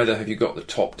 But neither have you got the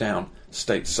top-down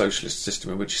state socialist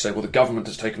system in which you say, well, the government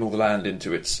has taken all the land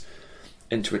into its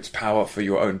power for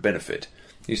your own benefit.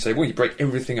 You say, well, you break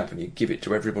everything up and you give it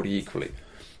to everybody equally.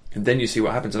 And then you see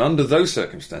what happens. And under those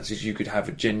circumstances, you could have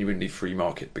a genuinely free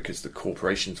market because the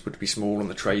corporations would be small and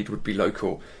the trade would be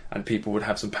local and people would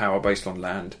have some power based on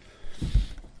land.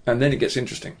 And then it gets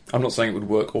interesting. I'm not saying it would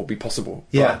work or be possible.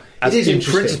 Yeah, but it is in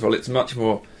interesting. principle, it's much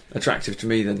more attractive to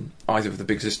me than either of the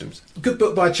big systems. Good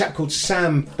book by a chap called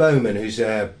Sam Bowman, who's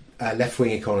a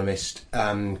left-wing economist,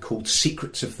 called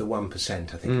Secrets of the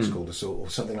 1%, I think it's called, or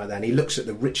something like that. And he looks at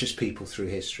the richest people through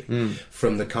history,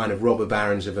 from the kind of robber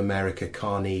barons of America,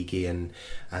 Carnegie and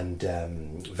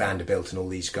Vanderbilt and all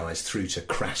these guys, through to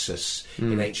Crassus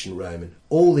in ancient Rome. And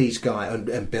all these guys,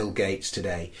 and Bill Gates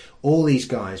today, all these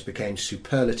guys became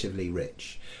superlatively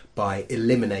rich by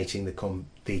eliminating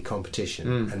the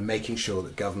competition and making sure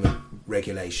that government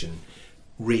regulation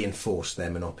reinforced their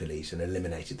monopolies and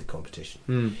eliminated the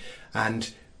competition.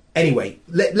 And anyway,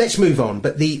 let's move on.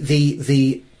 But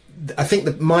I think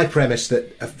that my premise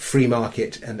that a free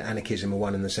market and anarchism are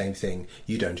one and the same thing,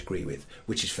 you don't agree with,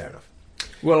 which is fair enough.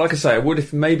 Well, like I say, I would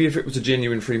if it was a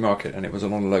genuine free market and it was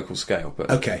on a local scale.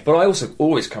 But okay. But I also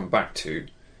always come back to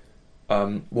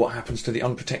what happens to the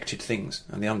unprotected things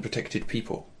and the unprotected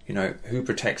people. You know, who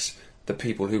protects the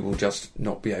people who will just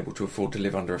not be able to afford to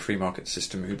live under a free market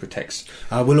system? Who protects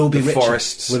we'll all be the richer.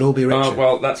 forests? We'll all be richer.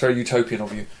 Well, that's very utopian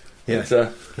of you.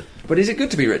 Yeah. But is it good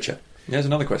to be richer? Here's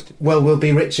another question. Well, we'll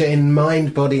be richer in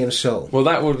mind, body and soul. Well,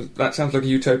 that sounds like a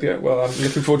utopia. Well, I'm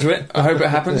looking forward to it. I hope it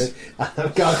happens. I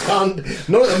can't,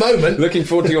 not at the moment. Looking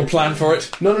forward to your plan for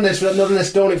it. Not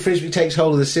unless Dominic Frisby takes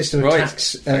hold of the system of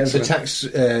tax, of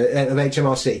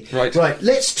HMRC. Right.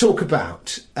 Let's talk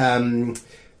about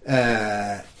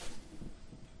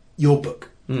your book.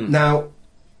 Now,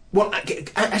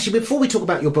 actually, before we talk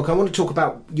about your book, I want to talk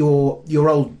about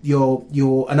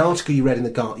an article you wrote in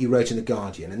the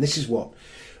Guardian, and this is what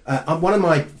one of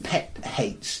my pet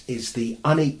hates is the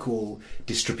unequal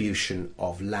distribution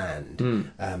of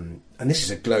land. And this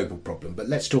is a global problem, but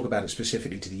let's talk about it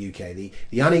specifically to the UK.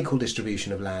 The unequal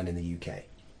distribution of land in the UK,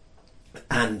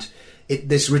 and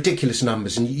there's ridiculous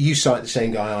numbers, and you cite the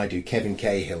same guy I do, Kevin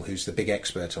Cahill, who's the big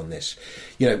expert on this.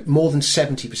 You know, more than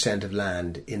 70% of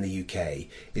land in the UK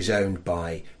is owned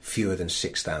by fewer than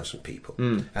 6,000 people.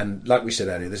 And like we said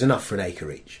earlier, there's enough for an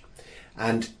acre each.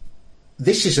 And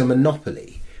this is a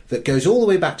monopoly that goes all the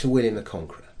way back to William the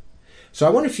Conqueror. So I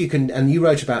wonder if you can, and you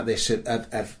wrote about this,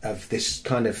 of this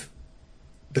kind of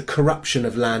the corruption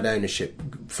of land ownership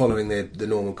following the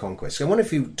Norman conquest. So I wonder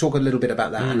if you talk a little bit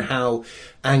about that and how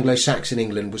Anglo-Saxon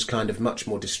England was kind of much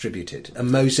more distributed, a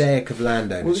mosaic of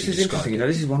landowners. Well, this is interesting.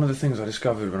 This is one of the things I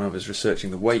discovered when I was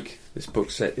researching The Wake, this book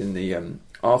set in the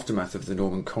aftermath of the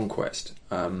Norman conquest,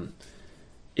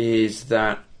 is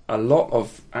that a lot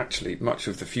of, actually, much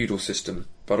of the feudal system,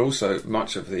 but also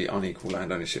much of the unequal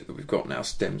land ownership that we've got now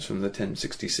stems from the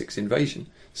 1066 invasion.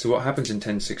 So what happens in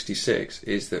 1066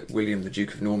 is that William, the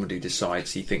Duke of Normandy,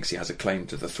 decides he thinks he has a claim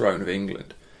to the throne of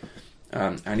England.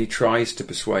 And he tries to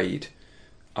persuade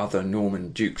other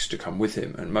Norman dukes to come with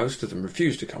him, and most of them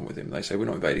refuse to come with him. They say, we're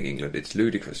not invading England, it's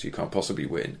ludicrous, you can't possibly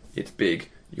win, it's big,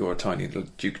 you're a tiny little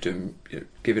dukedom,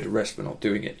 give it a rest, we're not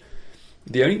doing it.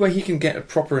 The only way he can get a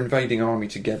proper invading army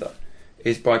together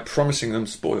is by promising them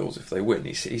spoils if they win.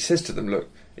 He says to them, look,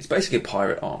 it's basically a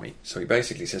pirate army. So he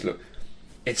basically says, look,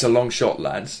 it's a long shot,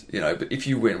 lads, but if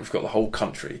you win, we've got the whole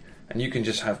country, and you can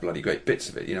just have bloody great bits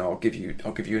of it. I'll give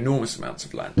you enormous amounts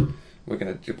of land. We're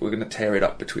gonna tear it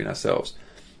up between ourselves,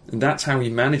 and that's how he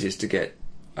manages to get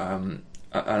an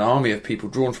army of people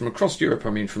drawn from across Europe. I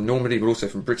mean, from Normandy, but also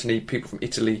from Brittany, people from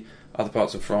Italy, other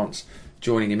parts of France,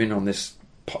 joining him in on this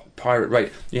pirate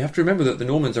raid. You have to remember that the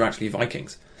Normans are actually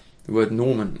Vikings. The word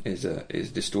Norman is a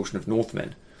distortion of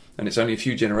Northmen, and it's only a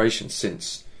few generations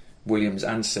since William's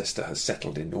ancestor has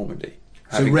settled in Normandy.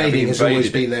 So raiding has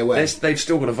always been their way. They've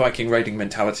still got a Viking raiding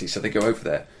mentality, so they go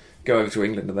over to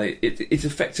England, and it's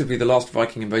effectively the last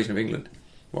Viking invasion of England,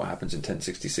 what happens in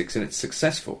 1066, and it's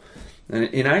successful. And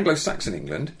in Anglo-Saxon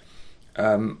England,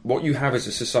 what you have is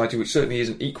a society which certainly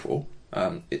isn't equal.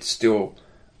 It's still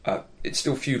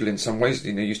feudal in some ways.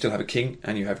 You still have a king,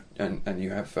 and you have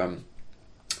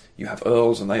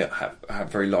earls, and they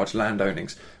have very large land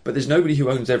ownings. But there's nobody who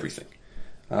owns everything.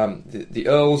 The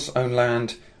earls own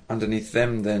land. Underneath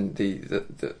them, then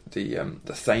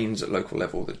the thanes at local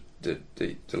level,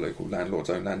 the local landlords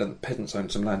own land, and the peasants own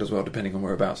some land as well, depending on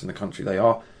whereabouts in the country they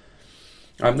are.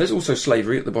 There's also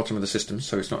slavery at the bottom of the system,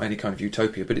 so it's not any kind of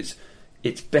utopia, but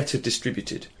it's better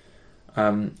distributed.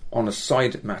 On a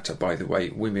side matter, by the way,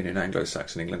 women in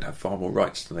Anglo-Saxon England have far more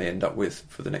rights than they end up with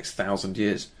for the next 1,000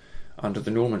 years under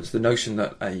the Normans. The notion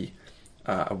that a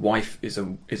wife is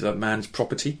a man's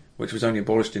property, which was only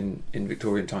abolished in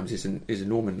Victorian times, is a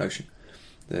Norman notion.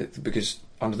 Because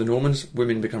under the Normans,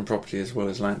 women become property as well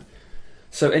as land.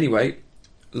 So anyway,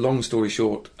 long story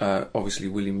short, obviously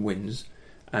William wins,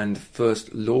 and the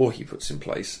first law he puts in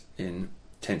place in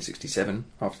 1067,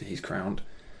 after he's crowned,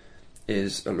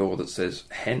 is a law that says,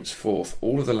 henceforth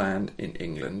all of the land in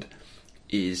England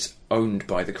is owned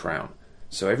by the crown.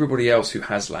 So everybody else who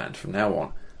has land from now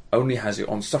on only has it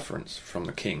on sufferance from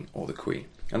the king or the queen.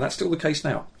 And that's still the case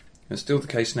now.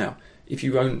 If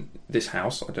you own this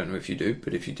house, I don't know if you do,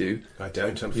 but if you do... I don't,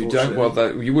 unfortunately. You don't?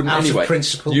 Well, you wouldn't Out anyway. Of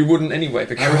principle. You wouldn't anyway,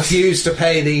 because... I refuse to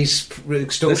pay these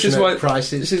extortionate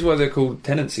prices. This is why they're called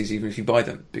tenancies, even if you buy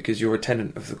them, because you're a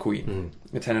tenant of the queen,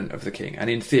 a tenant of the king. And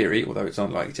in theory, although it's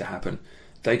unlikely to happen,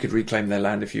 they could reclaim their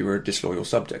land if you were a disloyal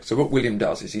subject. So what William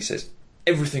does is he says,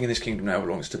 everything in this kingdom now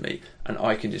belongs to me, and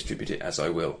I can distribute it as I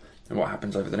will. And what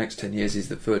happens over the next 10 years is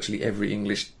that virtually every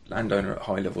English landowner at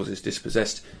high levels is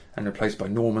dispossessed and replaced by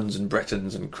Normans and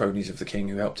Bretons and cronies of the king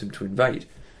who helped him to invade.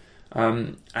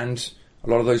 And a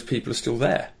lot of those people are still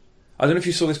there. I don't know if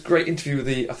you saw this great interview with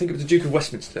I think it was the Duke of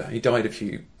Westminster. He died a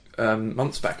few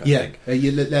months back, I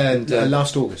think.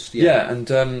 Last August. Yeah, and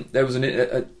there was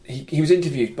he was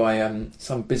interviewed by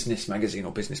some business magazine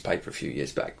or business paper a few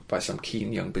years back by some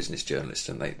keen young business journalist,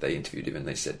 and they interviewed him and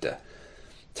they said,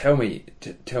 Tell me,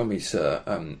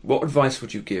 sir, what advice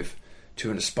would you give to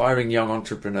an aspiring young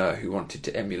entrepreneur who wanted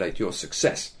to emulate your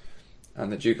success?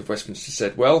 And the Duke of Westminster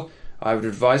said, well, I would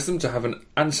advise them to have an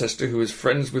ancestor who was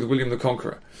friends with William the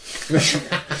Conqueror.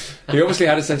 He obviously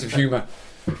had a sense of humour.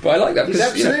 But I like that. He's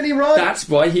absolutely right. That's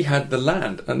why he had the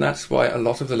land, and that's why a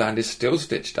lot of the land is still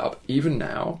stitched up, even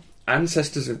now.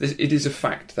 Ancestors of this, it is a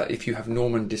fact that if you have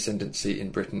Norman descendancy in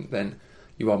Britain, then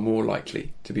you are more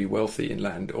likely to be wealthy in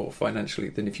land or financially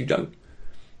than if you don't.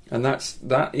 And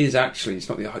that is actually, it's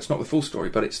not the full story,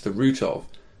 but it's the root of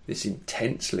this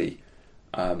intensely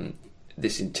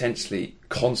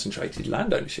concentrated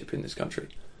land ownership in this country,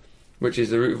 which is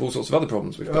the root of all sorts of other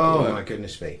problems we've got. Oh my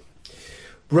goodness me.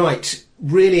 Right,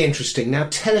 really interesting. Now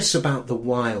tell us about the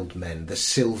wild men, the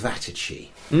Silvatici.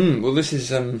 Well, this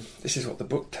is what the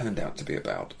book turned out to be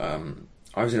about.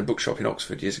 I was in a bookshop in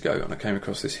Oxford years ago, and I came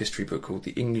across this history book called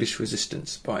The English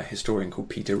Resistance by a historian called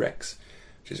Peter Rex,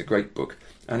 which is a great book.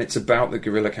 And it's about the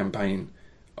guerrilla campaign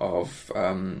of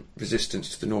resistance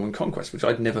to the Norman conquest, which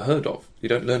I'd never heard of. You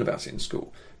don't learn about it in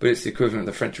school, but it's the equivalent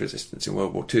of the French resistance in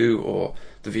World War II, or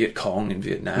the Viet Cong in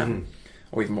Vietnam,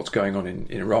 or even what's going on in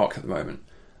Iraq at the moment,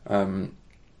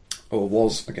 or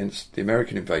was against the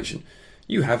American invasion.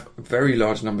 You have very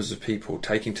large numbers of people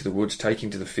taking to the woods, taking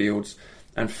to the fields,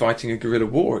 and fighting a guerrilla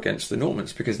war against the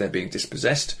Normans because they're being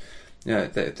dispossessed. You know,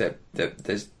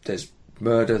 there's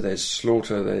murder, there's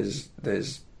slaughter,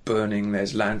 there's burning,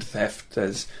 there's land theft,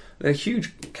 there's a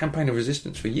huge campaign of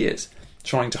resistance for years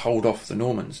trying to hold off the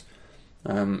Normans,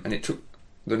 and it took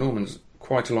the Normans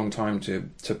quite a long time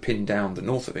to pin down the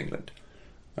north of England.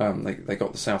 They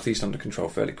got the southeast under control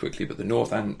fairly quickly, but the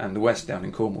north and the west down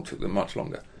in Cornwall took them much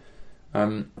longer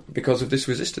because of this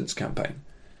resistance campaign.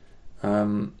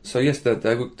 So yes,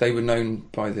 they were known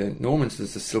by the Normans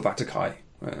as the Silvaticae,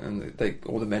 and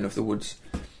or the men of the woods,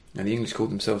 and the English called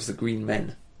themselves the Green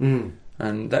Men.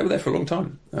 And they were there for a long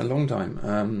time.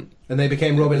 And they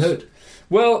became Robin Hood.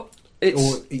 Well,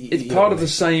 it's part of the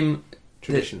same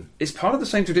tradition. It's part of the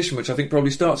same tradition, which I think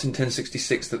probably starts in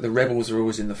 1066. That the rebels are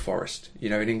always in the forest. You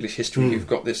know, in English history, you've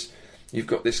got this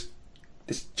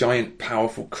giant,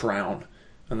 powerful crown,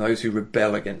 and those who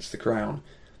rebel against the crown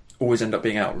always end up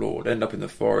being outlawed, end up in the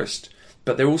forest.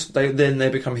 But they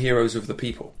become heroes of the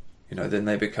people. You know, then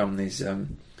they become these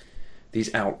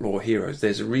outlaw heroes.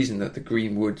 There's a reason that the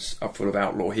Green Woods are full of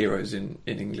outlaw heroes in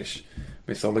English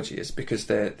mythology. Is because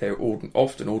they're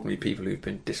often ordinary people who've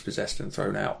been dispossessed and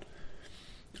thrown out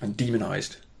and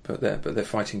demonised, but they're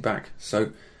fighting back.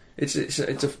 So it's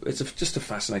just a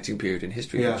fascinating period in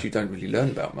history which you don't really learn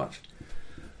about much.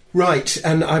 Right,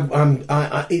 and and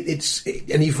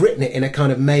you've written it in a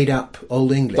kind of made-up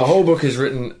Old English. The whole book is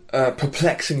written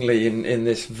perplexingly in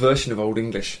this version of Old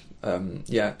English.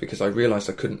 Because I realised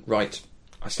I couldn't write.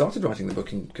 I started writing the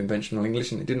book in conventional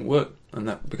English and it didn't work, and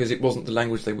that because it wasn't the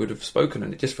language they would have spoken,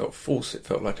 and it just felt false. It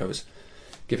felt like I was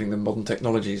giving them modern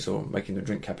technologies or making them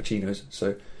drink cappuccinos.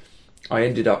 So I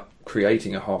ended up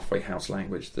creating a halfway house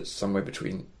language that's somewhere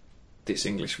between this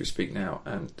English we speak now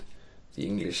and the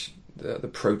English, the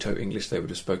proto-English they would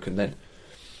have spoken then.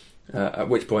 At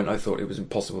which point I thought it was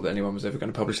impossible that anyone was ever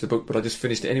going to publish the book, but I just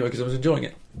finished it anyway because I was enjoying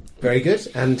it. Very good,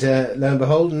 and lo and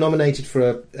behold, nominated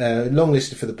for a long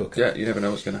list for the book. Yeah, you never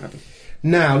know what's going to happen.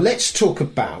 Now, let's talk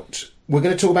about... We're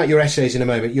going to talk about your essays in a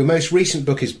moment. Your most recent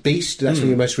book is Beast. That's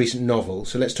your most recent novel.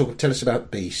 So tell us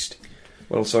about Beast.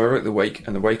 Well, so I wrote The Wake,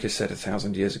 and The Wake is set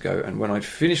 1,000 years ago, and when I'd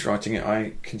finished writing it,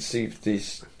 I conceived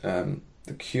this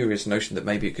the curious notion that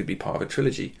maybe it could be part of a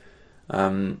trilogy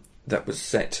that was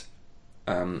set...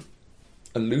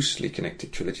 a loosely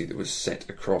connected trilogy that was set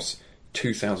across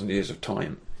 2,000 years of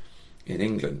time in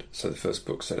England. So the first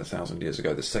book set 1,000 years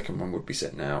ago, the second one would be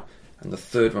set now, and the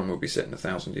third one would be set in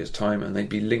 1,000 years' time, and they'd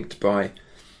be linked by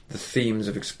the themes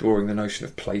of exploring the notion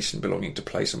of place and belonging to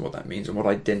place and what that means and what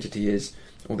identity is,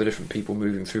 all the different people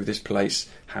moving through this place,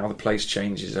 how the place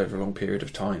changes over a long period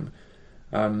of time.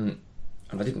 And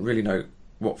I didn't really know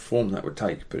what form that would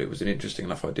take, but it was an interesting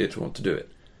enough idea to want to do it.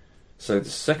 So the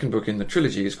second book in the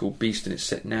trilogy is called Beast, and it's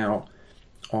set now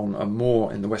on a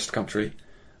moor in the West Country.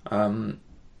 The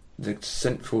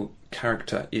central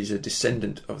character is a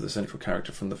descendant of the central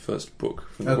character from the first book,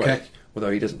 from The Wake,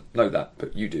 although he doesn't know that,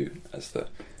 but you do as the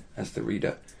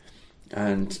reader.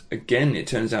 And again, it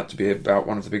turns out to be about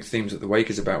one of the big themes that The Wake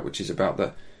is about, which is about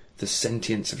the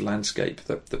sentience of landscape,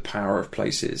 the power of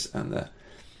places, and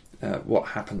what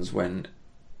happens when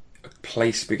a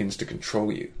place begins to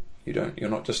control you. You're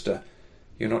not just an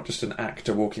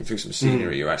actor walking through some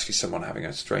scenery. You're actually someone having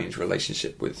a strange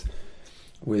relationship with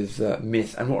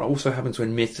myth, and what also happens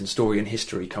when myth and story and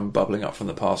history come bubbling up from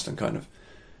the past and kind of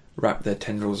wrap their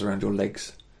tendrils around your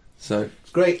legs. So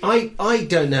great. I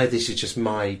don't know. This is just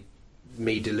me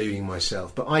deluding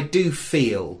myself, but I do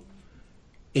feel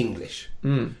English.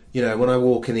 You know, when I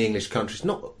walk in the English countries,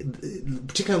 not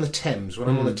particularly on the Thames. When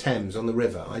I'm on the Thames, on the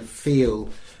river, I feel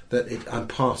that I'm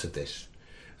part of this.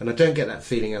 And I don't get that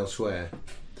feeling elsewhere.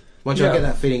 I get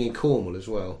that feeling in Cornwall as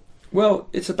well. Well,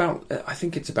 I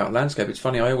think it's about landscape. It's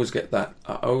funny, I always get that.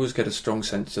 I always get a strong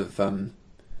sense of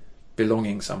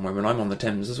belonging somewhere when I'm on the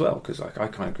Thames as well, because I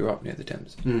kind of grew up near the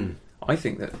Thames. I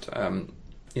think that,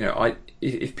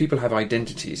 if people have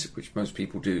identities, which most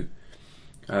people do,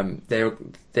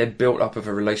 they're built up of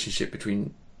a relationship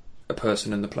between a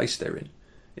person and the place they're in.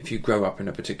 If you grow up in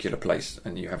a particular place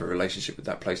and you have a relationship with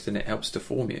that place, then it helps to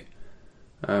form you.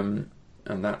 And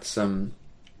that's the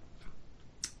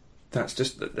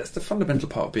fundamental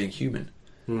part of being human.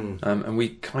 And we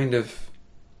kind of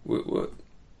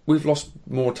we've lost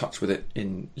more touch with it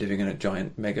in living in a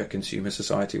giant mega consumer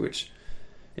society, which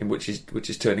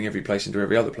is turning every place into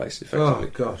every other place effectively.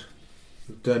 Oh God,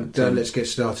 Don't let's get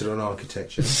started on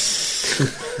architecture.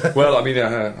 Well, I mean,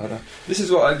 this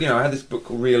is what I had this book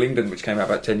called Real England, which came out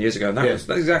about 10 years ago, and that's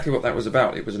exactly what that was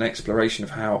about. It was an exploration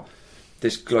of how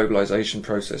this globalisation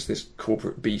process, this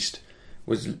corporate beast,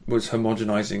 was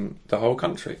homogenising the whole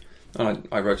country. And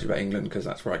I wrote about England because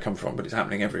that's where I come from, but it's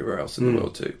happening everywhere else in the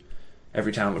world too.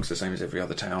 Every town looks the same as every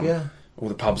other town. Yeah. All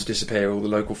the pubs disappear, all the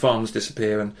local farms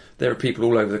disappear, and there are people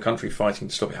all over the country fighting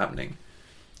to stop it happening.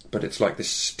 But it's like this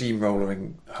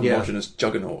steamrolling, homogenous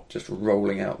juggernaut just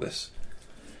rolling out this.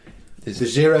 The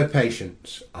zero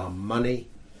patients are money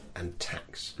and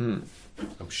tax. I'm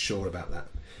sure about that.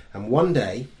 And one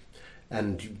day,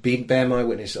 and bear my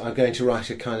witness, I'm going to write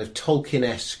a kind of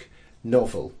Tolkien-esque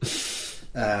novel.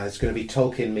 It's going to be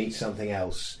Tolkien meets something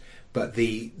else, but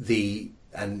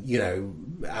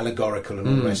allegorical and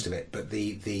all the rest of it. But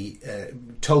the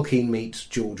Tolkien meets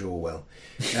George Orwell,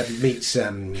 meets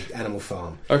Animal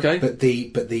Farm. Okay. But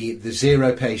the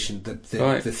zero patient,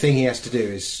 the thing he has to do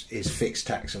is fix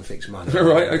tax and fix money.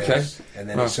 Right. Okay. And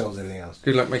then it solves everything else.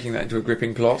 Good luck making that into a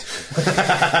gripping plot.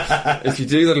 If you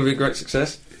do, that'll be a great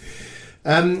success.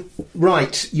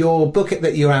 Right, your book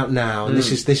that you're out now, and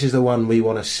this is the one we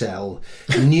want to sell.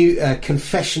 New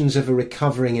Confessions of a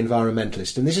Recovering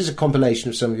Environmentalist, and this is a compilation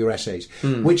of some of your essays,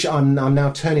 which I'm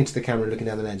now turning to the camera and looking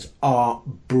down the lens, are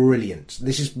brilliant.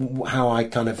 This is how I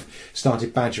kind of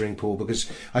started badgering Paul, because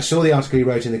I saw the article he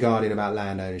wrote in The Guardian about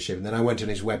land ownership, and then I went on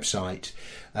his website.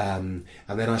 And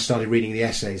then I started reading the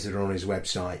essays that are on his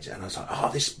website, and I was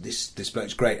like, this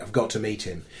bloke's great, I've got to meet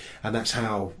him. And that's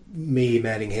how me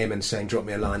emailing him and saying, drop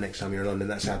me a line next time you're in London,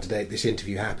 that's how today this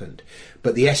interview happened.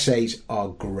 But the essays are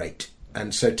great.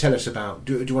 And so tell us about,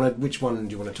 which one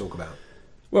do you want to talk about?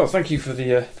 Well, thank you for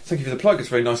the plug. It's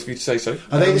very nice of you to say so.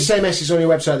 Are they the same essays on your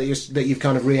website that you've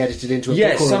kind of re-edited into a book?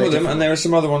 Yes, some of them, and there are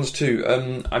some other ones too.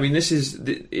 I mean, it's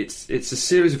a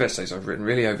series of essays I've written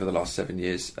really over the last 7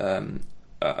 years.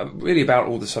 Really about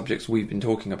all the subjects we've been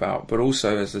talking about, but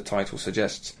also, as the title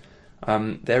suggests,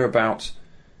 they're about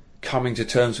coming to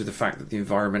terms with the fact that the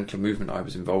environmental movement I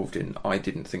was involved in, I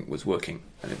didn't think was working,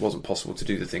 and it wasn't possible to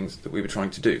do the things that we were trying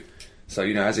to do. So,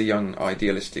 as a young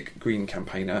idealistic green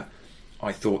campaigner,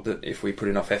 I thought that if we put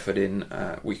enough effort in,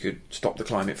 we could stop the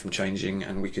climate from changing,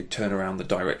 and we could turn around the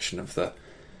direction of the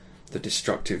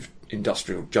destructive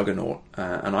industrial juggernaut.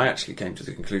 And I actually came to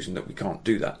the conclusion that we can't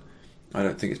do that. I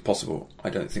don't think it's possible. I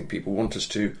don't think people want us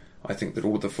to. I think that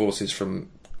all the forces, from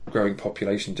growing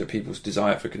population to people's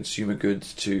desire for consumer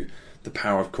goods to the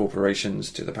power of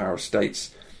corporations to the power of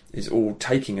states, is all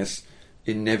taking us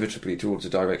inevitably towards a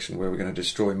direction where we're going to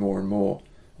destroy more and more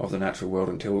of the natural world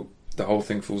until the whole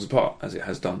thing falls apart, as it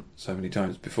has done so many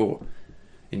times before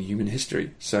in human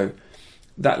history. So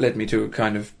that led me to a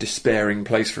kind of despairing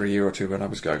place for a year or two when I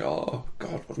was going, oh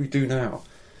God, what do we do now?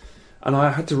 And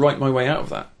I had to write my way out of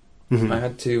that. I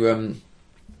had to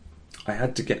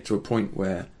get to a point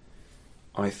where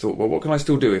I thought, well, what can I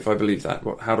still do if I believe that?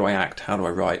 How do I act? How do I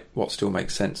write? What still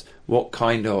makes sense? What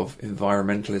kind of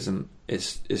environmentalism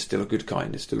is still a good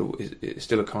kind? Is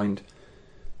still a kind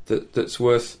that's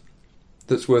worth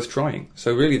trying.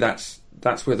 So really, that's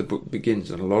where the book begins,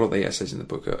 and a lot of the essays in the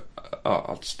book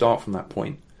I'll start from that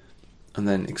point, and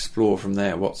then explore from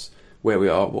there. Where we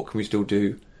are? What can we still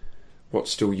do? What's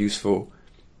still useful?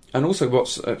 And also,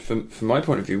 what's from my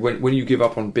point of view, when you give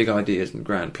up on big ideas and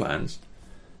grand plans,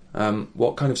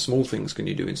 what kind of small things can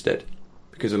you do instead?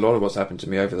 Because a lot of what's happened to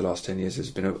me over the last 10 years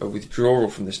has been a withdrawal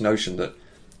from this notion that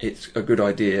it's a good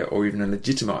idea or even a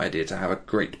legitimate idea to have a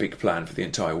great big plan for the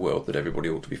entire world that everybody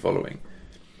ought to be following.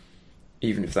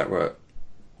 Even if that were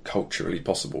culturally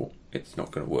possible, it's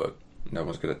not going to work. No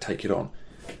one's going to take it on.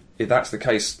 If that's the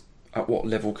case, at what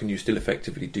level can you still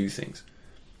effectively do things?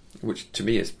 Which to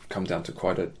me has come down to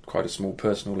quite a small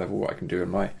personal level, what I can do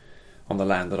on the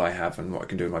land that I have, and what I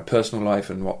can do in my personal life,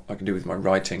 and what I can do with my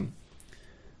writing.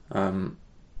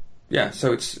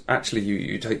 So it's actually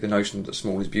you take the notion that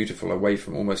small is beautiful away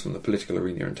from the political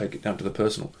arena and take it down to the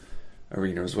personal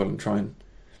arena as well, and try and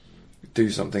do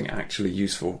something actually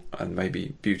useful and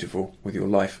maybe beautiful with your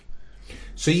life.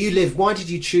 So why did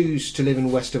you choose to live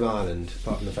in west of Ireland,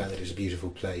 apart from the fact that it's a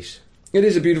beautiful place? It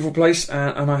is a beautiful place,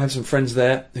 and I had some friends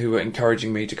there who were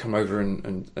encouraging me to come over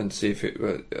and see if it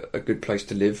were a good place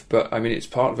to live. But I mean, it's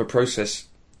part of a process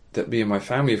that me and my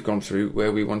family have gone through,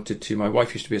 where we wanted to. My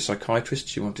wife used to be a psychiatrist.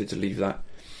 She wanted to leave that,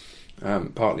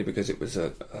 partly because it was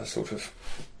a sort of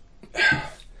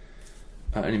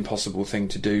an impossible thing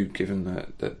to do, given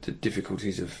the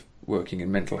difficulties of working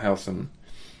in mental health and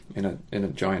in a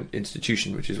giant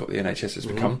institution, which is what the NHS has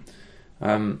become.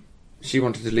 She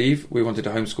wanted to leave. We wanted to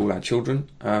homeschool our children.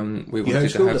 We wanted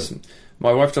to have some.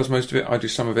 My wife does most of it. I do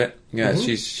some of it. Yeah,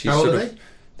 she's How old sort are of. they?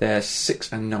 They're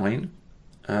 6 and 9.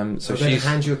 So I'm going to she's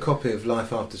hand you a copy of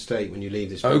Life After State when you leave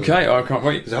this building. okay. I can't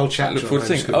wait. There's a whole chapter Look forward on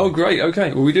to seeing. homeschooling. Oh, great.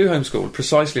 Okay. Well, we do homeschool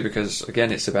precisely because,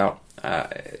 again, it's about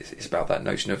that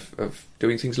notion of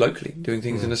doing things locally, doing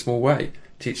things in a small way,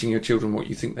 teaching your children what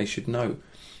you think they should know,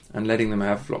 and letting them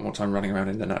have a lot more time running around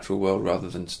in the natural world rather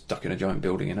than stuck in a giant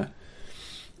building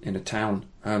in a town.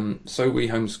 So we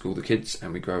homeschool the kids,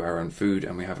 and we grow our own food,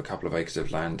 and we have a couple of acres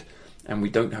of land, and we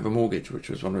don't have a mortgage, which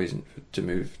was one reason to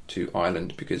move to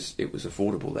Ireland, because it was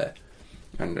affordable there.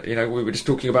 And, we were just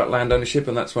talking about land ownership,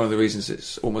 and that's one of the reasons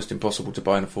it's almost impossible to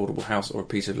buy an affordable house or a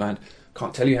piece of land.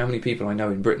 Can't tell you how many people I know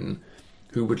in Britain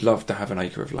who would love to have an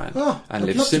acre of land Oh, and I'd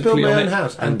live love to simply build my on own it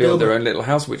house and build their own little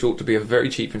house, which ought to be a very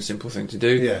cheap and simple thing to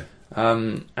do. Yeah.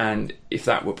 And if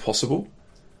that were possible,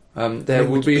 there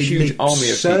would be a huge army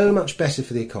of so people. much better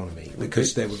for the economy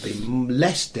because there would be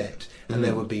less debt and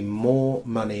there would be more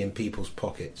money in people's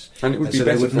pockets, And it would be so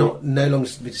better they would for- no longer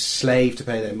be slave to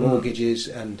pay their mortgages,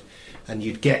 and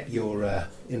you'd get your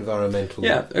environmental.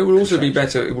 Yeah, it will also be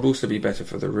contraction. better. It would also be better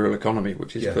for the rural economy,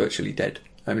 which is Yeah. virtually dead.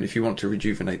 I mean, if you want to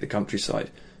rejuvenate the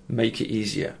countryside, make it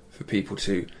easier for people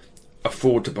to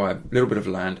afford to buy a little bit of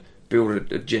land,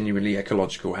 build a genuinely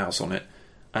ecological house on it,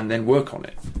 and then work on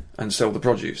it and sell the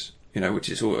produce. Which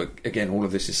is all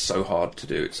of this is so hard to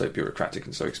do. It's so bureaucratic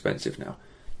and so expensive now.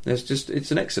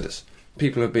 It's an exodus.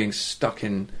 People are being stuck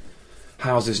in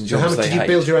houses and So jobs how much they did you hate.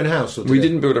 build your own house? Or We did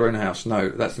didn't build our own house. No,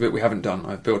 that's the bit we haven't done.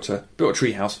 I've built a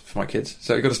tree house for my kids,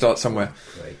 so you've got to start somewhere.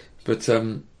 Great. But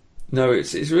no,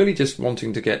 it's really just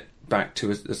wanting to get back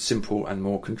to a simple and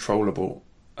more controllable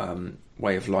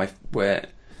way of life where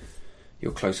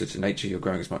you're closer to nature, you're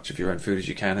growing as much of your own food as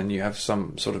you can, and you have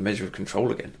some sort of measure of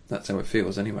control again. That's how it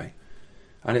feels anyway.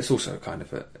 And it's also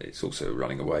it's also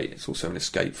running away. It's also an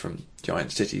escape from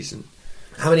giant cities and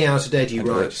How many hours a day do you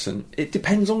write? adverts. And it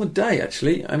depends on the day,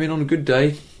 actually. I mean, on a good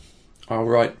day, I'll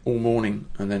write all morning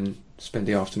and then spend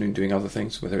the afternoon doing other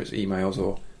things, whether it's emails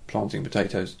or planting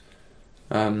potatoes.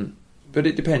 But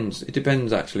it depends. It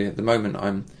depends, actually. At the moment,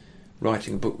 I'm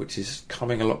writing a book which is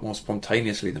coming a lot more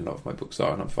spontaneously than a lot of my books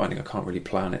are, and I'm finding I can't really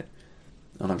plan it.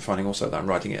 And I'm finding also that I'm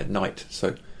writing it at night,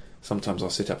 so sometimes I'll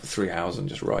sit up for 3 hours and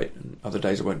just write, and other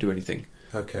days I won't do anything.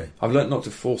 Okay. I've learnt not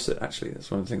to force it, actually. That's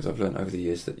one of the things I've learnt over the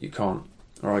years, that you can't,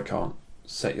 or I can't,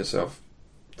 set yourself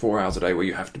 4 hours a day where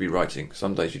you have to be writing.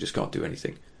 Some days you just can't do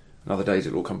anything, and other days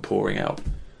it'll all come pouring out,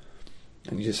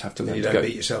 and you just have to learn You to don't go.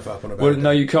 beat yourself up on a bad Well, day.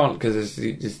 no, you can't, because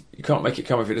you can't make it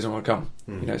come if it doesn't want to come.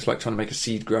 It's like trying to make a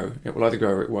seed grow. It will either grow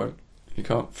or it won't. You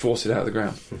can't force it out of the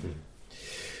ground.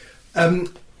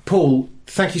 Paul,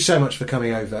 thank you so much for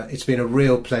coming over. It's been a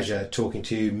real pleasure talking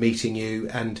to you, meeting you,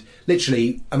 and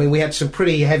literally, I mean, we had some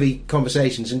pretty heavy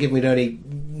conversations, and given we'd only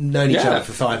known each Yeah. other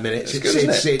for 5 minutes, It's good, isn't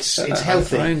it? it's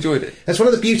healthy. I enjoyed it. That's one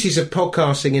of the beauties of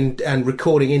podcasting and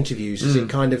recording interviews, is it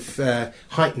kind of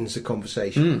heightens the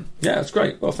conversation. Yeah, it's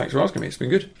great. Well, thanks for asking me. It's been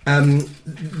good.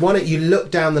 Why don't you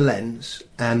look down the lens,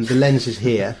 and the lens is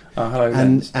here, Hello,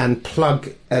 lens. and plug.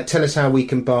 Tell us how we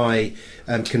can buy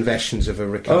Confessions of a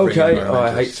Recovering Okay, I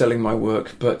Environmentalist. hate selling my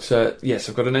work, but yes,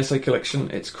 I've got an essay collection.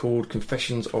 It's called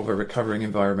Confessions of a Recovering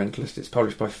Environmentalist. It's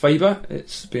published by Faber.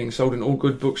 It's being sold in all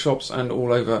good bookshops and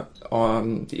all over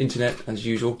the internet, as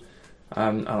usual.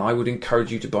 And I would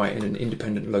encourage you to buy it in an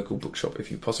independent local bookshop if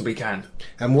you possibly can.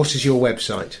 And what is your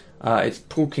website? It's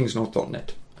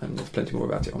paulkingsnorth.net, and there's plenty more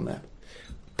about it on there.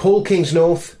 Paul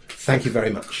Kingsnorth, thank you very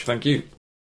much. Thank you.